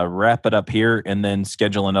just wrap it up here and then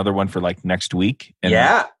schedule another one for like next week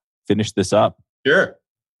and finish this up. Sure.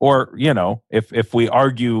 Or, if we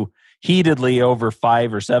argue heatedly over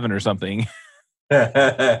 5 or 7 or something.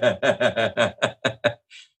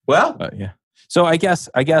 Well, yeah. So I guess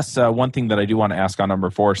one thing that I do want to ask on number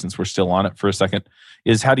 4, since we're still on it for a second,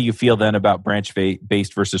 is how do you feel then about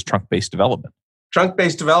branch-based versus trunk-based development?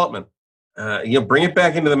 Trunk-based development. Bring it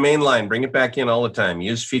back into the main line. Bring it back in all the time.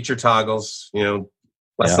 Use feature toggles.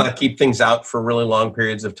 Let's not keep things out for really long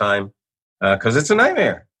periods of time because it's a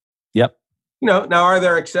nightmare. Yep. Now, are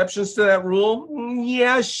there exceptions to that rule?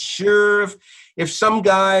 Yeah, sure. If some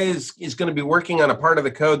guy is going to be working on a part of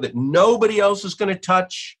the code that nobody else is going to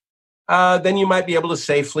touch, then you might be able to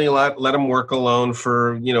safely let them work alone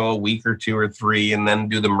for, a week or 2 or 3 and then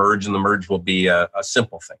do the merge, and the merge will be a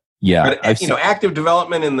simple thing. Yeah. But, active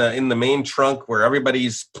development in the main trunk where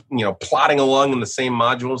everybody's, plodding along in the same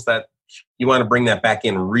modules, that you want to bring that back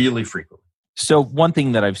in really frequently. So one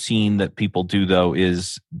thing that I've seen that people do, though,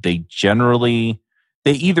 is they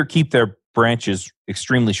either keep their branches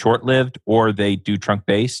extremely short-lived or they do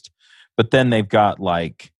trunk-based. But then they've got,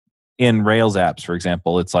 like, in Rails apps, for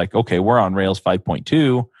example, it's like, okay, we're on Rails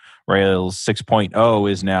 5.2. Rails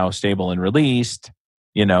 6.0 is now stable and released.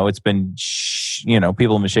 It's been,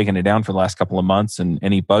 people have been shaking it down for the last couple of months, and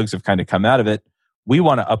any bugs have kind of come out of it. We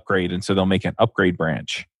want to upgrade, and so they'll make an upgrade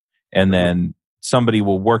branch. And then somebody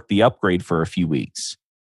will work the upgrade for a few weeks.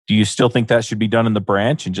 Do you still think that should be done in the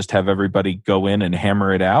branch and just have everybody go in and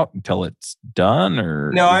hammer it out until it's done?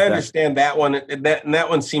 Or no, I understand that one. That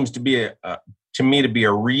one seems to be to me to be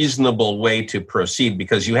a reasonable way to proceed,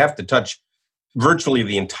 because you have to touch virtually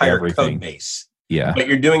the entire code base. Yeah, but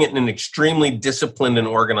you're doing it in an extremely disciplined and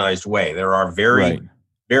organized way. There are very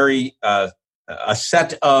a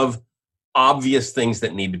set of obvious things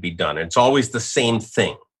that need to be done. It's always the same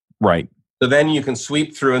thing. Right. So then you can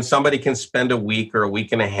sweep through, and somebody can spend a week or a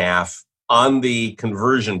week and a half on the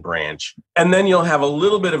conversion branch. And then you'll have a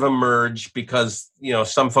little bit of a merge because,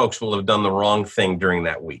 some folks will have done the wrong thing during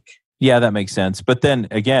that week. Yeah, that makes sense. But then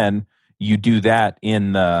again, you do that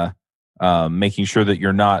in the making sure that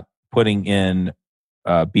you're not putting in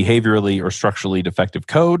behaviorally or structurally defective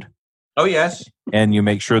code. Oh, yes. And you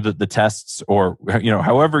make sure that the tests or,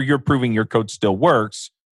 however you're proving your code still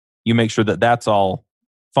works, you make sure that that's all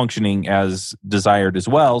functioning as desired as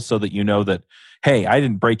well, so that you know that, hey, I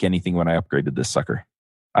didn't break anything when I upgraded this sucker.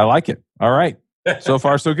 I like it. All right. So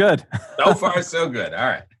far, so good. So far, so good. All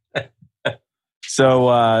right. So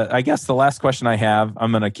I guess the last question I have,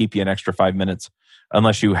 I'm going to keep you an extra 5 minutes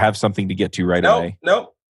unless you have something to get to right away.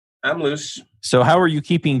 Nope. I'm loose. So how are you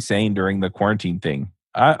keeping sane during the quarantine thing?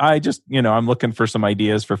 I just, I'm looking for some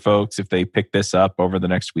ideas for folks if they pick this up over the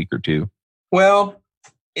next week or two. Well,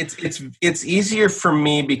 it's easier for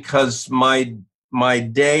me because my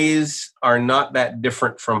days are not that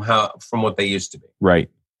different from what they used to be. Right.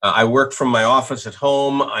 I work from my office at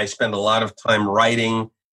home. I spend a lot of time writing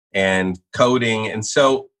and coding. And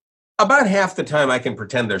so about half the time I can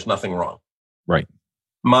pretend there's nothing wrong. Right.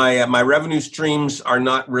 My revenue streams are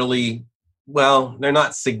not really, they're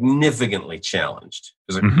not significantly challenged.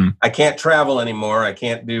 Because I can't travel anymore. I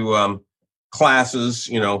can't do classes,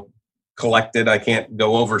 collected. I can't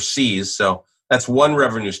go overseas. So that's one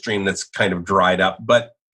revenue stream that's kind of dried up.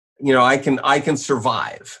 But, I can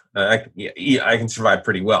survive. I can survive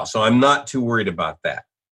pretty well. So I'm not too worried about that.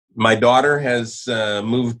 My daughter has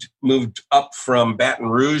moved up from Baton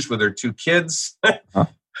Rouge with her 2 kids,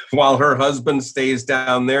 while her husband stays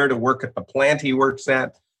down there to work at the plant he works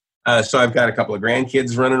at. So I've got a couple of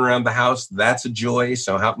grandkids running around the house. That's a joy.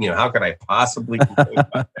 So how could I possibly complain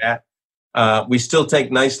about that? We still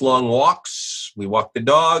take nice long walks. We walk the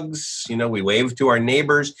dogs. We wave to our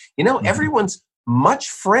neighbors. Everyone's much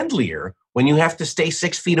friendlier when you have to stay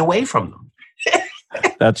 6 feet away from them.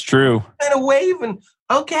 That's true. And a wave and,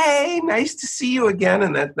 okay, nice to see you again.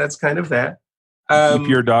 And that's kind of that. Keep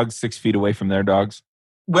your dogs 6 feet away from their dogs.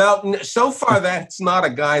 Well, so far that's not a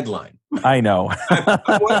guideline. I know.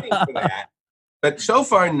 I'm waiting for that. But so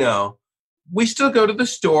far, no. We still go to the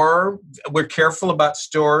store. We're careful about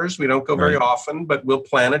stores. We don't go very often, but we'll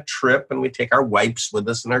plan a trip and we take our wipes with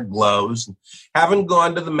us and our gloves. Haven't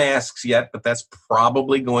gone to the masks yet, but that's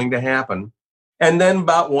probably going to happen. And then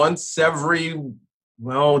about once every,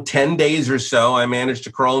 10 days or so, I manage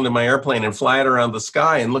to crawl into my airplane and fly it around the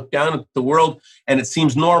sky and look down at the world. And it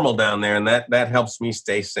seems normal down there. And that helps me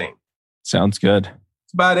stay sane. Sounds good.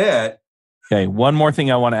 That's about it. Okay. One more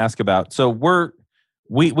thing I want to ask about. So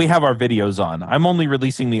we have our videos on. I'm only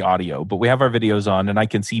releasing the audio, but we have our videos on and I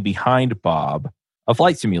can see behind Bob a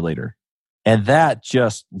flight simulator. And that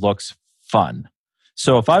just looks fun.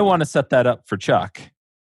 So if I want to set that up for Chuck,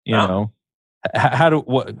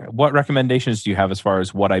 what recommendations do you have as far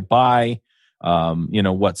as what I buy,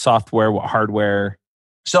 what software, what hardware?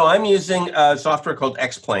 So I'm using a software called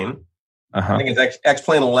X-Plane. I think it's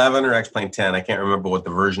X-Plane 11 or X-Plane 10. I can't remember what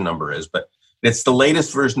the version number is, but it's the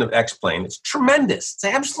latest version of X-Plane. It's tremendous. It's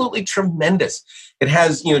absolutely tremendous. It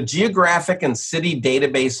has, geographic and city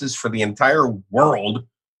databases for the entire world.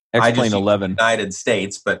 X-Plane 11. United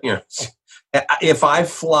States, but if I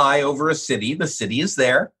fly over a city, the city is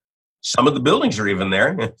there. Some of the buildings are even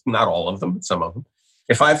there. Not all of them, but some of them.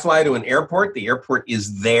 If I fly to an airport, the airport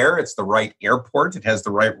is there. It's the right airport. It has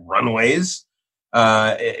the right runways.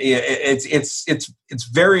 It's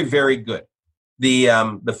very, very good.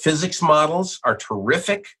 The physics models are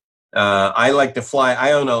terrific. I like to fly.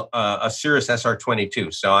 I own a Cirrus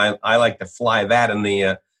SR-22, so I like to fly that, and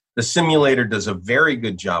the simulator does a very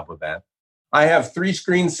good job with that. I have 3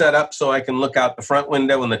 screens set up so I can look out the front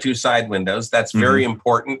window and the 2 side windows. That's very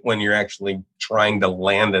important when you're actually trying to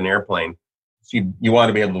land an airplane. So you want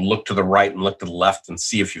to be able to look to the right and look to the left and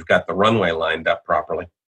see if you've got the runway lined up properly.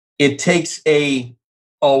 It takes a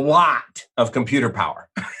lot of computer power.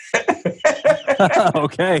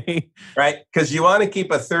 Okay. Right? Because you want to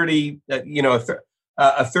keep a 30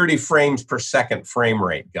 frames per second frame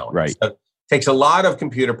rate going. Right. So it takes a lot of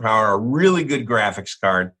computer power, a really good graphics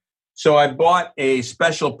card. So I bought a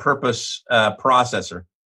special purpose processor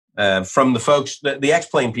from the folks, the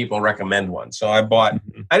X-Plane people recommend one. So I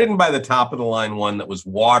didn't buy the top of the line one that was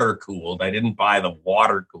water cooled. I didn't buy the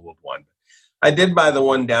water cooled one. I did buy the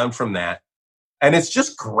one down from that. And it's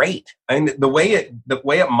just great. I mean, the way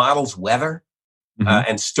it models weather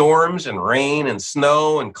and storms and rain and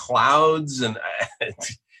snow and clouds, and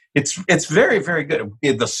it's very, very good.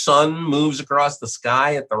 The sun moves across the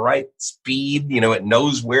sky at the right speed. It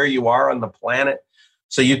knows where you are on the planet.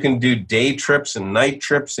 So you can do day trips and night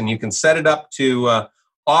trips, and you can set it up to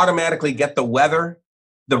automatically get the weather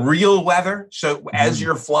the real weather. So as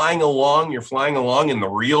you're flying along in the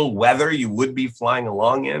real weather you would be flying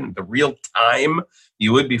along in, the real time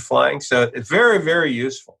you would be flying. So it's very, very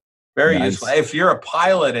useful. Very useful. If you're a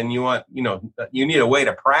pilot and you want, you need a way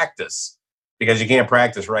to practice because you can't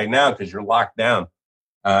practice right now because you're locked down.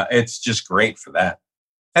 It's just great for that.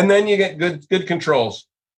 And then you get good controls.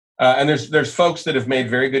 And there's folks that have made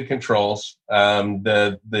very good controls.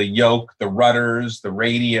 The yoke, the rudders, the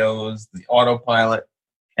radios, the autopilot.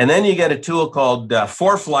 And then you get a tool called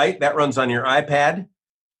ForeFlight that runs on your iPad.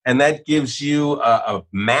 And that gives you a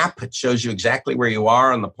map. It shows you exactly where you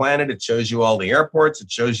are on the planet. It shows you all the airports.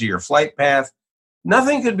 It shows you your flight path.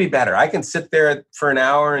 Nothing could be better. I can sit there for an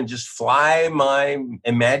hour and just fly my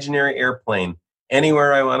imaginary airplane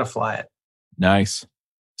anywhere I want to fly it. Nice.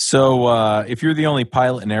 So if you're the only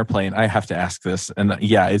pilot in an airplane, I have to ask this. And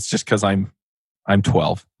it's just because I'm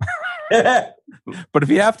 12. But if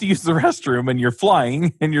you have to use the restroom and you're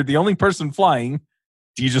flying and you're the only person flying,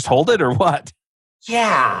 do you just hold it or what?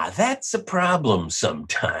 Yeah, that's a problem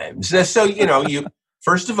sometimes. So, you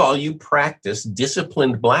first of all, you practice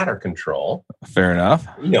disciplined bladder control. Fair enough.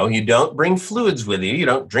 You don't bring fluids with you. You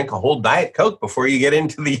don't drink a whole Diet Coke before you get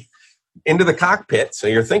into the cockpit. So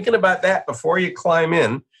you're thinking about that before you climb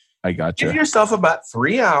in. I got you. Give yourself about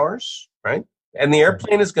 3 hours, right? And the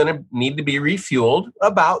airplane is going to need to be refueled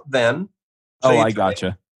about then. So I got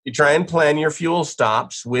you. You try and plan your fuel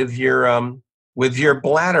stops with your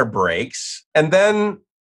bladder brakes. And then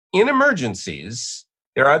in emergencies,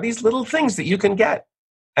 there are these little things that you can get.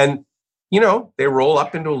 And, they roll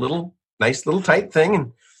up into a nice little tight thing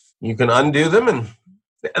and you can undo them. And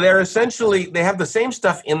they have the same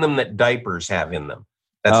stuff in them that diapers have in them.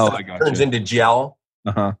 That stuff turns into gel.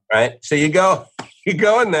 Right? So you go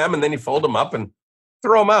in them and then you fold them up and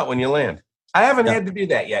throw them out when you land. I haven't had to do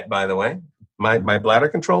that yet, by the way. My bladder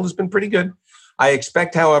control has been pretty good. I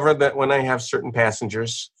expect, however, that when I have certain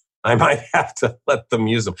passengers, I might have to let them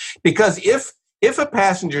use them. Because if a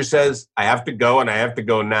passenger says, I have to go and I have to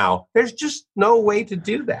go now, there's just no way to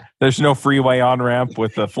do that. There's no freeway on-ramp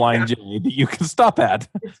with a Flying J that you can stop at.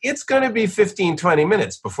 It's going to be 15, 20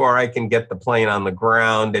 minutes before I can get the plane on the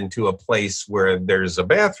ground and to a place where there's a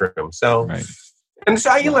bathroom. So, And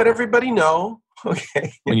so you let everybody know.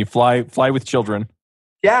 Okay. When you fly with children.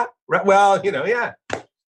 Yeah. Well, yeah.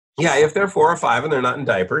 Yeah, if they're 4 or 5 and they're not in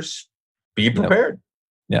diapers, be prepared.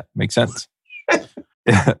 Yeah, makes sense.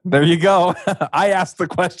 There you go. I asked the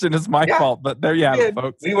question. It's my fault, but there you have it,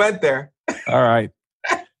 folks. We went there. All right.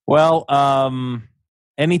 Well,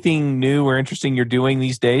 anything new or interesting you're doing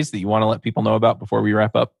these days that you want to let people know about before we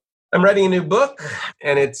wrap up? I'm writing a new book,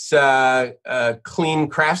 and it's Clean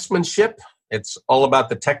Craftsmanship. It's all about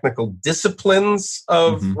the technical disciplines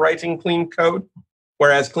of writing clean code,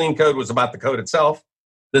 whereas clean code was about the code itself.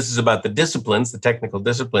 This is about the disciplines, the technical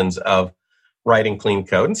disciplines of writing clean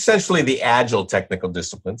code, and essentially the agile technical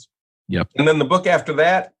disciplines. Yep. And then the book after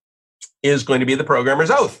that is going to be The Programmer's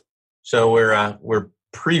Oath. So we're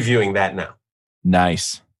previewing that now.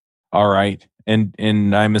 Nice. All right.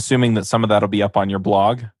 And I'm assuming that some of that will be up on your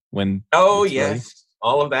blog when. Oh, yes. Ready.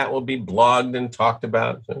 All of that will be blogged and talked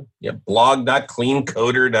about. So,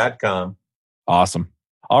 blog.cleancoder.com. Awesome.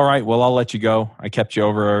 All right. Well, I'll let you go. I kept you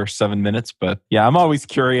over 7 minutes, but I'm always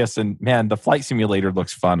curious. And man, the flight simulator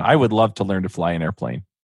looks fun. I would love to learn to fly an airplane.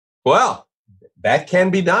 Well, that can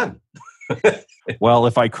be done. Well,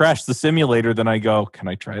 if I crash the simulator, then I go, can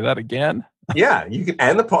I try that again? Yeah, you can.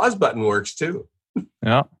 And the pause button works too.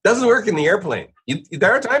 Yeah. Doesn't work in the airplane.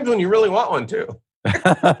 There are times when you really want one too.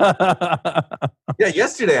 Yeah,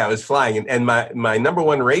 yesterday I was flying and my number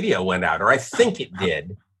one radio went out, or I think it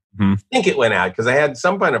did. I think it went out because I had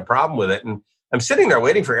some kind of problem with it. And I'm sitting there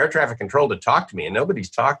waiting for air traffic control to talk to me, and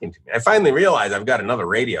nobody's talking to me. I finally realized I've got another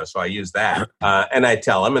radio, so I use that. And I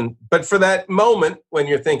tell them. But for that moment when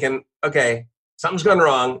you're thinking, okay, something's gone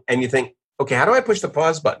wrong, and you think, okay, how do I push the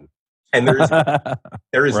pause button? And there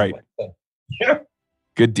is right. One. Yeah.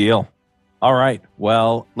 Good deal. All right.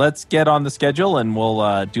 Well, let's get on the schedule, and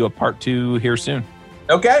we'll do a part 2 here soon.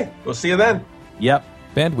 Okay. We'll see you then. Yep.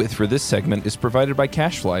 Bandwidth for this segment is provided by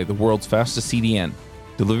CacheFly, the world's fastest CDN.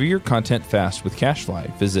 Deliver your content fast with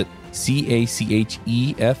CacheFly. Visit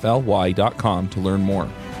CacheFly.com to learn more.